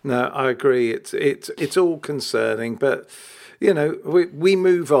 No, I agree. It's all concerning, but we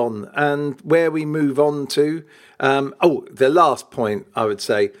move on, and where we move on to. The last point I would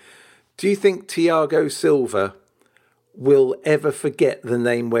say. Do you think Thiago Silva will ever forget the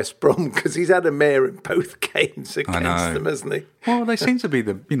name West Brom, because he's had a mare in both games against them, hasn't he? Well, they seem to be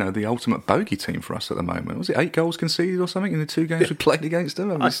the ultimate bogey team for us at the moment. Was it 8 goals conceded or something in the 2 games we played against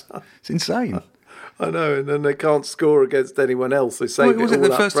them? I mean, it's insane. I know, and then they can't score against anyone else. They save was it it all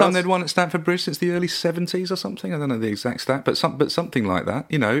the up first for time us. they'd won at Stamford Bridge since the early 70s or something? I don't know the exact stat, but something like that.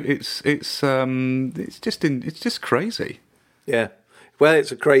 You know, it's just crazy. Yeah. Well,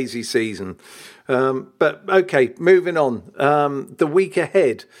 it's a crazy season. But, okay, moving on. The week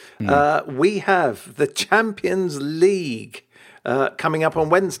ahead, we have the Champions League coming up on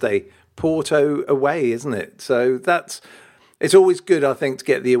Wednesday. Porto away, isn't it? So it's always good, I think, to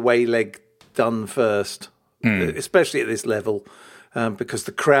get the away leg done first, especially at this level, because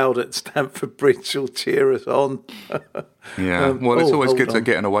the crowd at Stamford Bridge will cheer us on. Yeah, well, it's always good to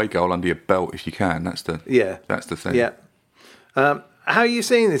get an away goal under your belt if you can. That's the thing. Yeah. How are you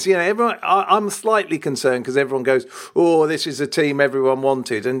seeing this? You know, everyone. I'm slightly concerned because everyone goes, "Oh, this is a team everyone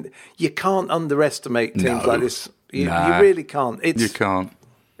wanted," and you can't underestimate teams like this. You really can't. You can't.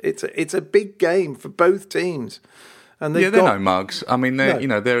 It's a big game for both temes. And they're no mugs. I mean, they're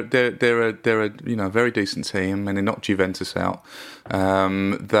a very decent team, and they're not Juventus out.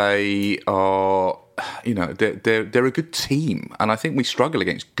 They are, they're a good team, and I think we struggle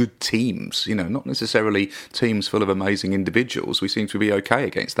against good teams. You know, not necessarily teams full of amazing individuals. We seem to be okay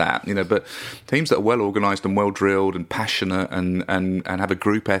against that. You know, but teams that are well organised and well drilled and passionate and have a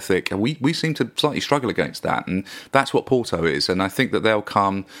group ethic, we seem to slightly struggle against that, and that's what Porto is. And I think that they'll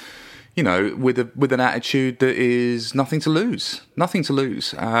come, with an attitude that is nothing to lose,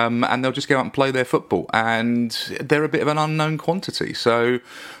 and they'll just go out and play their football. And they're a bit of an unknown quantity, so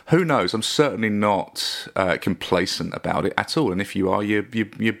who knows? I'm certainly not complacent about it at all. And if you are, you're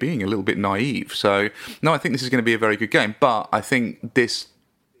being a little bit naive. So no, I think this is going to be a very good game. But I think this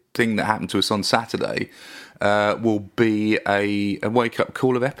thing that happened to us on Saturday will be a wake-up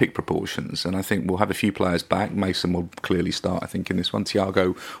call of epic proportions, and I think we'll have a few players back. Mason will clearly start, I think, in this one.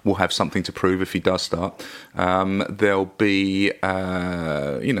 Thiago will have something to prove if he does start. There'll be,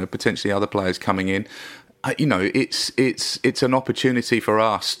 potentially other players coming in. It's an opportunity for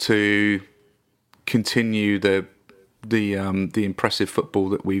us to continue the impressive football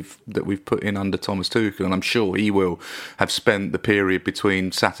that we've put in under Thomas Tuchel, and I'm sure he will have spent the period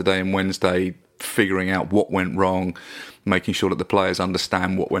between Saturday and Wednesday figuring out what went wrong, making sure that the players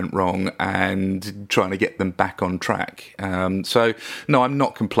understand what went wrong, and trying to get them back on track. So no, I'm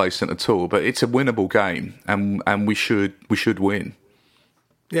not complacent at all, but it's a winnable game, and we should win.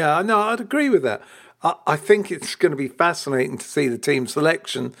 Yeah, no, I'd agree with that. I think it's going to be fascinating to see the team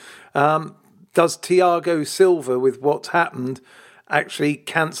selection. Does Thiago Silva, with what's happened, actually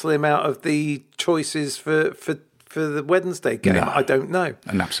cancel him out of the choices for the Wednesday game? No. I don't know.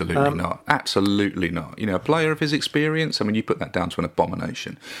 And absolutely not. Absolutely not. You know, a player of his experience, I mean, you put that down to an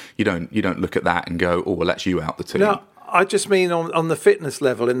abomination. You don't look at that and go, oh, well, that's you out the team. No, I just mean on the fitness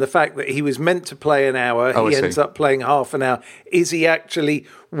level, in the fact that he was meant to play an hour, he ends up playing half an hour. Is he actually,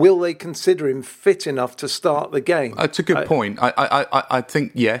 will they consider him fit enough to start the game? It's a good point. I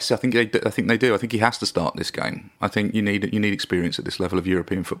think yes. I think they do. I think he has to start this game. I think you need experience at this level of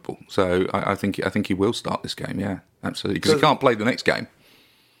European football. So I think he will start this game. Yeah, absolutely, because he can't play the next game.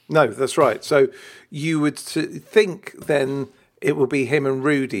 No, that's right. So you would think then it will be him and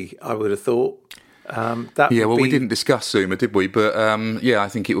Rudy, I would have thought. We didn't discuss Zuma, did we? But I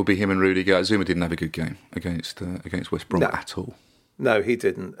think it will be him and Rudiger. Zuma didn't have a good game against West Brom at all. No, he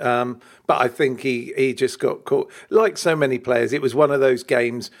didn't. But I think he just got caught. Like so many players, it was one of those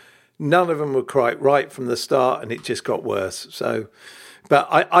games, none of them were quite right from the start, and it just got worse. So, but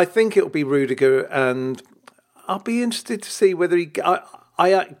I think it'll be Rudiger, and I'll be interested to see whether he...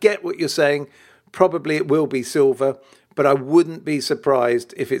 I get what you're saying. Probably it will be Silva, but I wouldn't be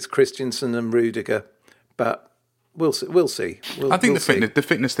surprised if it's Christensen and Rudiger. But we'll see. I think the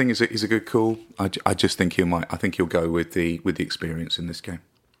fitness thing is a good call. I just think he'll go with the experience in this game.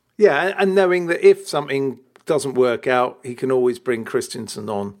 Yeah, and knowing that if something doesn't work out, he can always bring Christensen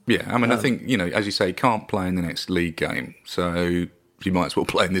on. Yeah, I mean, I think, as you say, he can't play in the next league game, so you might as well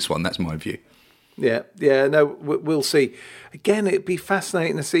play in this one. That's my view. Yeah, no, we'll see. Again, it'd be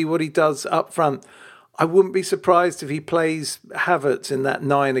fascinating to see what he does up front. I wouldn't be surprised if he plays Havertz in that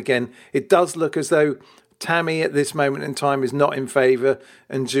 9 again. It does look as though Tammy at this moment in time is not in favour,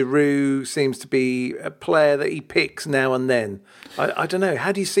 and Giroud seems to be a player that he picks now and then. I don't know.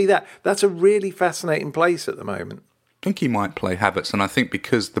 How do you see that? That's a really fascinating place at the moment. I think he might play Havertz, and I think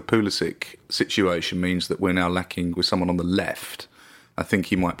because the Pulisic situation means that we're now lacking with someone on the left, I think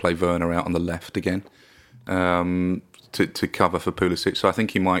he might play Werner out on the left again to cover for Pulisic. So I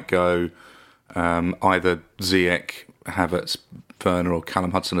think he might go either Ziyech Havertz, Werner, or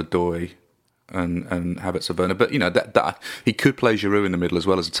Callum Hudson-Odoi and Havertz or Werner. But, that he could play Giroud in the middle as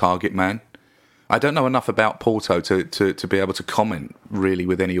well as a target man. I don't know enough about Porto to be able to comment really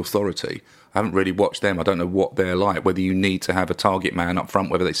with any authority. I haven't really watched them. I don't know what they're like, whether you need to have a target man up front,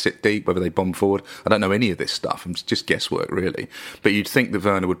 whether they sit deep, whether they bomb forward. I don't know any of this stuff. It's just guesswork, really. But you'd think that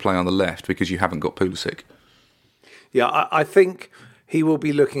Werner would play on the left because you haven't got Pulisic. Yeah, I think he will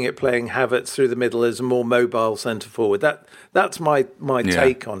be looking at playing Havertz through the middle as a more mobile centre-forward. That's my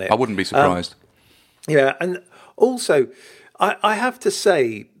take on it. I wouldn't be surprised. And also, I have to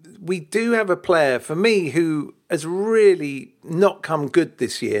say, we do have a player, for me, who has really not come good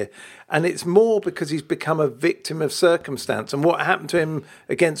this year. And it's more because he's become a victim of circumstance. And what happened to him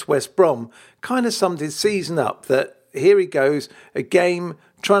against West Brom kind of summed his season up, that here he goes, a game,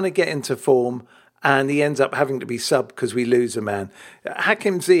 trying to get into form, and he ends up having to be subbed because we lose a man.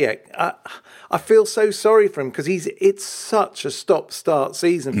 Hakim Ziyech, I feel so sorry for him because it's such a stop-start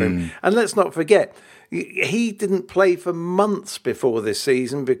season for him. And let's not forget, he didn't play for months before this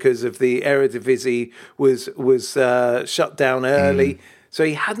season because of the Eredivisie was shut down early. So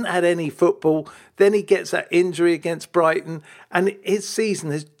he hadn't had any football. Then he gets that injury against Brighton, and his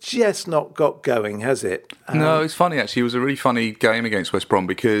season has just not got going, has it? No, it's funny, actually. It was a really funny game against West Brom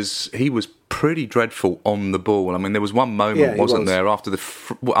because he was pretty dreadful on the ball. I mean, there was one moment, wasn't there, after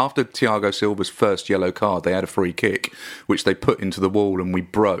Thiago Silva's first yellow card, they had a free kick, which they put into the wall and we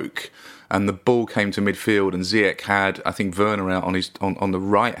broke. And the ball came to midfield, and Ziyech had, I think, Werner out on the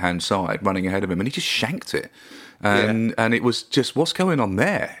right-hand side, running ahead of him, and he just shanked it. And it was just, what's going on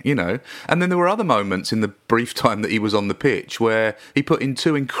there, And then there were other moments in the brief time that he was on the pitch where he put in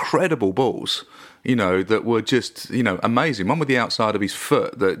two incredible balls, that were just, amazing. One with the outside of his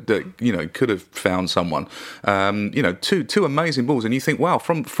foot that could have found someone. Two amazing balls. And you think, wow,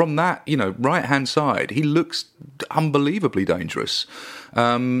 from that, right-hand side, he looks unbelievably dangerous.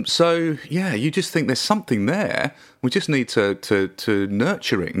 You just think there's something there. We just need to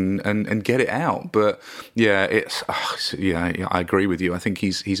nurture it and get it out. But I agree with you. I think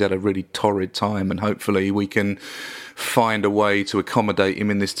he's had a really torrid time, and hopefully we can find a way to accommodate him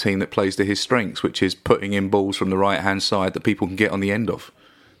in this team that plays to his strengths, which is putting in balls from the right-hand side that people can get on the end of.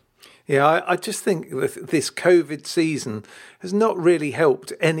 Yeah, I just think this COVID season has not really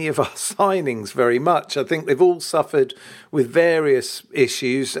helped any of our signings very much. I think they've all suffered with various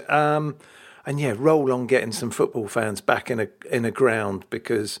issues. Roll on getting some football fans back in a ground,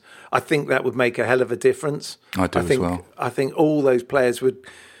 because I think that would make a hell of a difference. I do as well. I think all those players would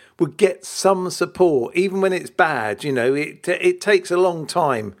get some support, even when it's bad. It takes a long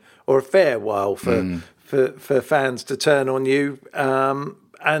time or a fair while for fans to turn on you.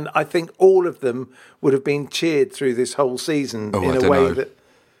 And I think all of them would have been cheered through this whole season in a way that...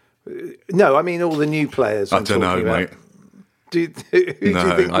 No, I mean all the new players. I don't know, mate. Do you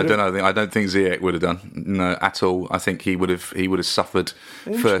think I don't know. I don't think Ziyech would have done. No, at all. I think he would have suffered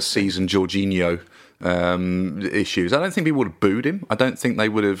first season Jorginho issues. I don't think people would have booed him. I don't think they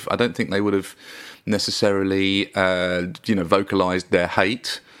would have necessarily vocalised their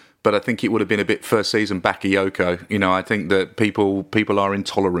hate. But I think it would have been a bit first season Bakayoko. I think that people are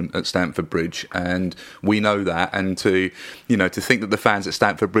intolerant at Stamford Bridge, and we know that. And to think that the fans at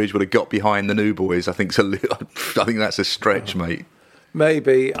Stamford Bridge would have got behind the new boys, I think that's a stretch, mate.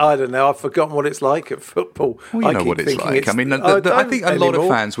 Maybe. I don't know. I've forgotten what it's like at football. Well, you know what it's like. I mean, I think a lot of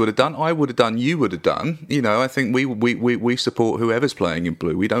fans would have done. I would have done. You would have done. I think we support whoever's playing in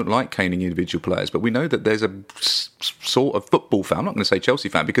blue. We don't like caning individual players, but we know that there's a sort of football fan. I'm not going to say Chelsea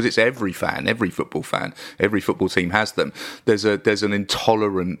fan, because it's every fan, every football fan, every football team has them. There's an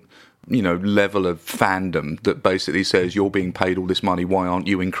intolerant level of fandom that basically says, you're being paid all this money, why aren't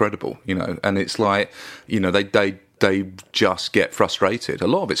you incredible? And it's like, they just get frustrated. A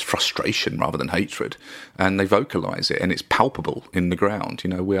lot of it's frustration rather than hatred, and they vocalise it, and it's palpable in the ground.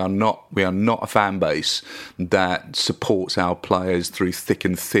 We are not a fan base that supports our players through thick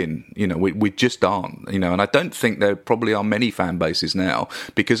and thin. We just aren't. And I don't think there probably are many fan bases now,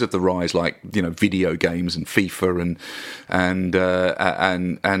 because of the rise, like video games and FIFA and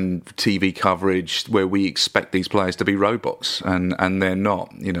TV coverage, where we expect these players to be robots, and they're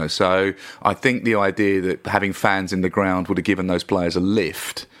not. So I think the idea that having fans in the ground would have given those players a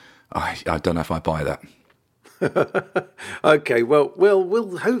lift, I don't know if I buy that. Okay, well,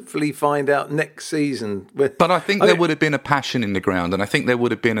 we'll hopefully find out next season. But I think there would have been a passion in the ground, and I think there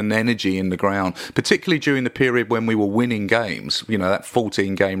would have been an energy in the ground, particularly during the period when we were winning games, that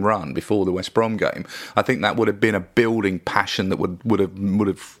 14-game run before the West Brom game. I think that would have been a building passion that would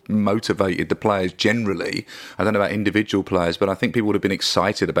have motivated the players generally. I don't know about individual players, but I think people would have been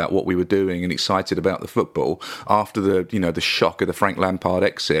excited about what we were doing and excited about the football after the shock of the Frank Lampard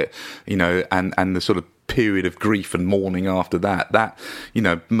exit, and the sort of period of grief and mourning after that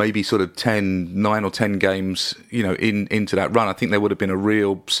maybe sort of 9 or 10 games into that run. I think there would have been a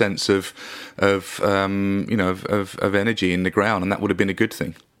real sense of energy in the ground, and that would have been a good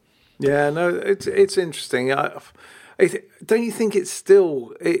thing. Yeah, no, it's interesting. Don't you think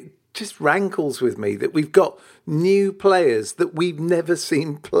it just rankles with me that we've got new players that we've never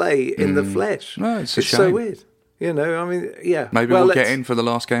seen play in the flesh? No, it's a shame. So weird. Yeah. Maybe we'll get in for the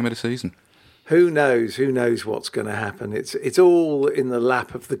last game of the season. Who knows? Who knows what's going to happen? It's all in the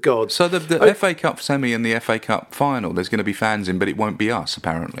lap of the gods. So the FA Cup semi and the FA Cup final, there's going to be fans in, but it won't be us,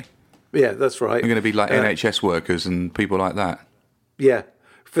 apparently. Yeah, that's right. They're going to be like NHS workers and people like that. Yeah.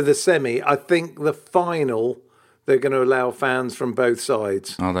 For the semi, I think the final, they're going to allow fans from both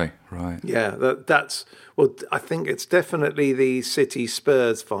sides. Are they? Right. Yeah, that's... Well, I think it's definitely the City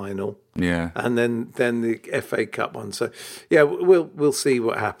Spurs final. Yeah. And then the FA Cup one. So, yeah, we'll see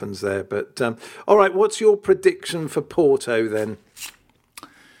what happens there. But, all right, what's your prediction for Porto then?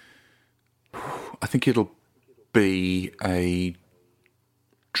 I think it'll be a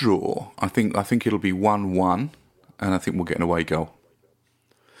draw. I think it'll be 1-1, and I think we'll get an away goal.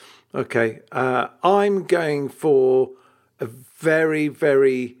 Okay. I'm going for a very,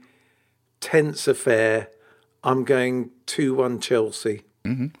 very tense affair. I'm going 2-1 Chelsea.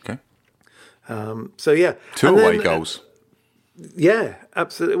 Mm-hmm, okay. So, yeah. Two away goals. Yeah,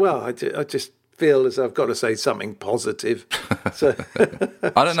 absolutely. Well, I just feel as I've got to say something positive. So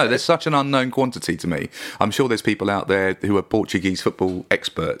I don't know. There's such an unknown quantity to me. I'm sure there's people out there who are Portuguese football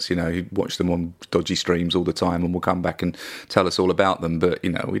experts, who watch them on dodgy streams all the time and will come back and tell us all about them. But,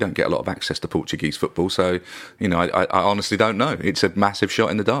 we don't get a lot of access to Portuguese football. So, I honestly don't know. It's a massive shot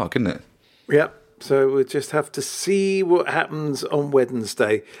in the dark, isn't it? Yep. So we'll just have to see what happens on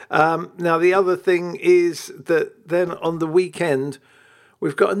Wednesday. Now, the other thing is that then on the weekend,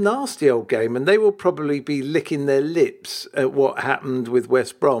 we've got a nasty old game, and they will probably be licking their lips at what happened with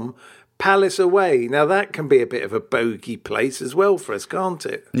West Brom. Palace away. Now, that can be a bit of a bogey place as well for us, can't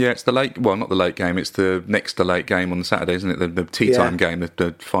it? Yeah, it's the late... Well, not the late game. It's the next to late game on the Saturday, isn't it? The tea time game, the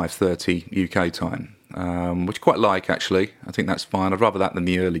 5:30 UK time, which I quite like, actually. I think that's fine. I'd rather that than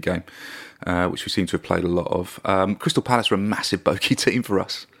the early game, which we seem to have played a lot of. Crystal Palace are a massive bogey team for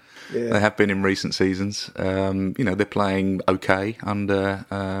us. Yeah. They have been in recent seasons. They're playing okay under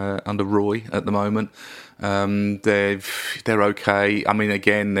Roy at the moment. They're okay. I mean,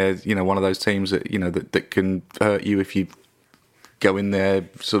 again, they're one of those teams that that can hurt you if you go in there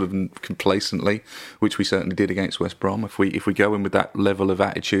sort of complacently, which we certainly did against West Brom. If we go in with that level of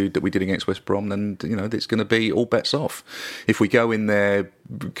attitude that we did against West Brom, then it's going to be all bets off. If we go in there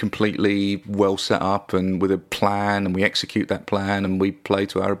completely well set up and with a plan, and we execute that plan and we play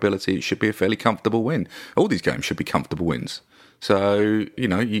to our ability, it should be a fairly comfortable win. All these games should be comfortable wins. So,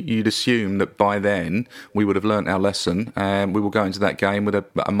 you'd assume that by then we would have learnt our lesson and we will go into that game with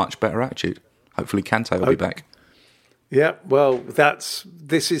a much better attitude. Hopefully Kante will be back. Yeah, well,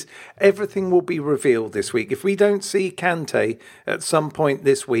 everything will be revealed this week. If we don't see Kante at some point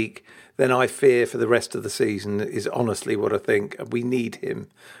this week, then I fear for the rest of the season is honestly what I think. We need him.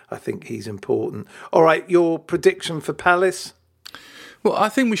 I think he's important. All right, your prediction for Palace? Well, I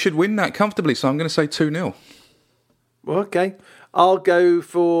think we should win that comfortably, so I'm going to say 2-0. Well, okay. I'm going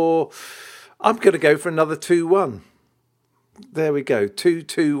to go for another 2-1. There we go.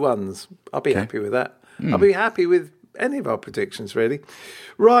 2-2-1s. I'll be happy with that. I'll be happy with any of our predictions, really.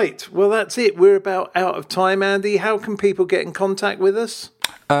 Right, well, that's it. We're about out of time, Andy. How can people get in contact with us?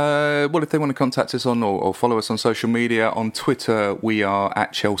 Well, if they want to contact us on or follow us on social media, on Twitter, we are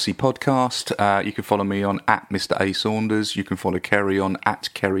at Chelsea Podcast. You can follow me on at Mr. A. Saunders. You can follow Kerry on at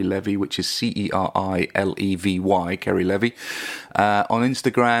Kerry Levy, which is CERILEVY, Kerry Levy. On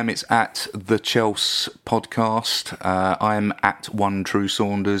Instagram, it's at The Chelsea Podcast. I'm at One True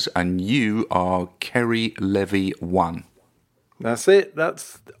Saunders, and you are Kerry Levy 1. That's it.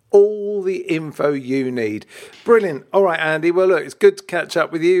 That's all the info you need. Brilliant. All right, Andy. Well, look, it's good to catch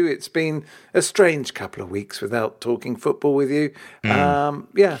up with you. It's been a strange couple of weeks without talking football with you.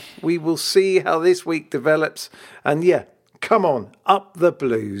 We will see how this week develops. And come on, up the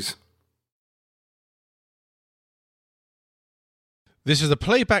Blues. This is a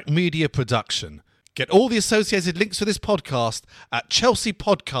Playback Media production. Get all the associated links for this podcast at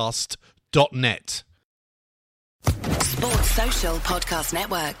chelseapodcast.net. Sports Social Podcast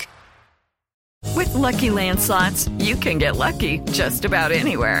Network. With Lucky Land Slots, you can get lucky just about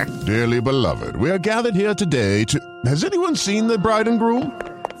anywhere. Dearly beloved, we are gathered here today to... Has anyone seen the bride and groom?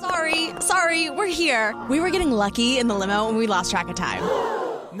 Sorry, we're here. We were getting lucky in the limo and we lost track of time.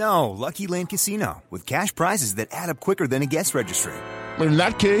 No, Lucky Land Casino, with cash prizes that add up quicker than a guest registry. In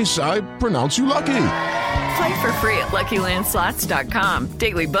that case, I pronounce you lucky. Play for free at LuckyLandSlots.com.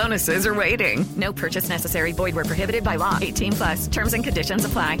 Daily bonuses are waiting. No purchase necessary. Void where prohibited by law. 18+. Terms and conditions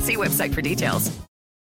apply. See website for details.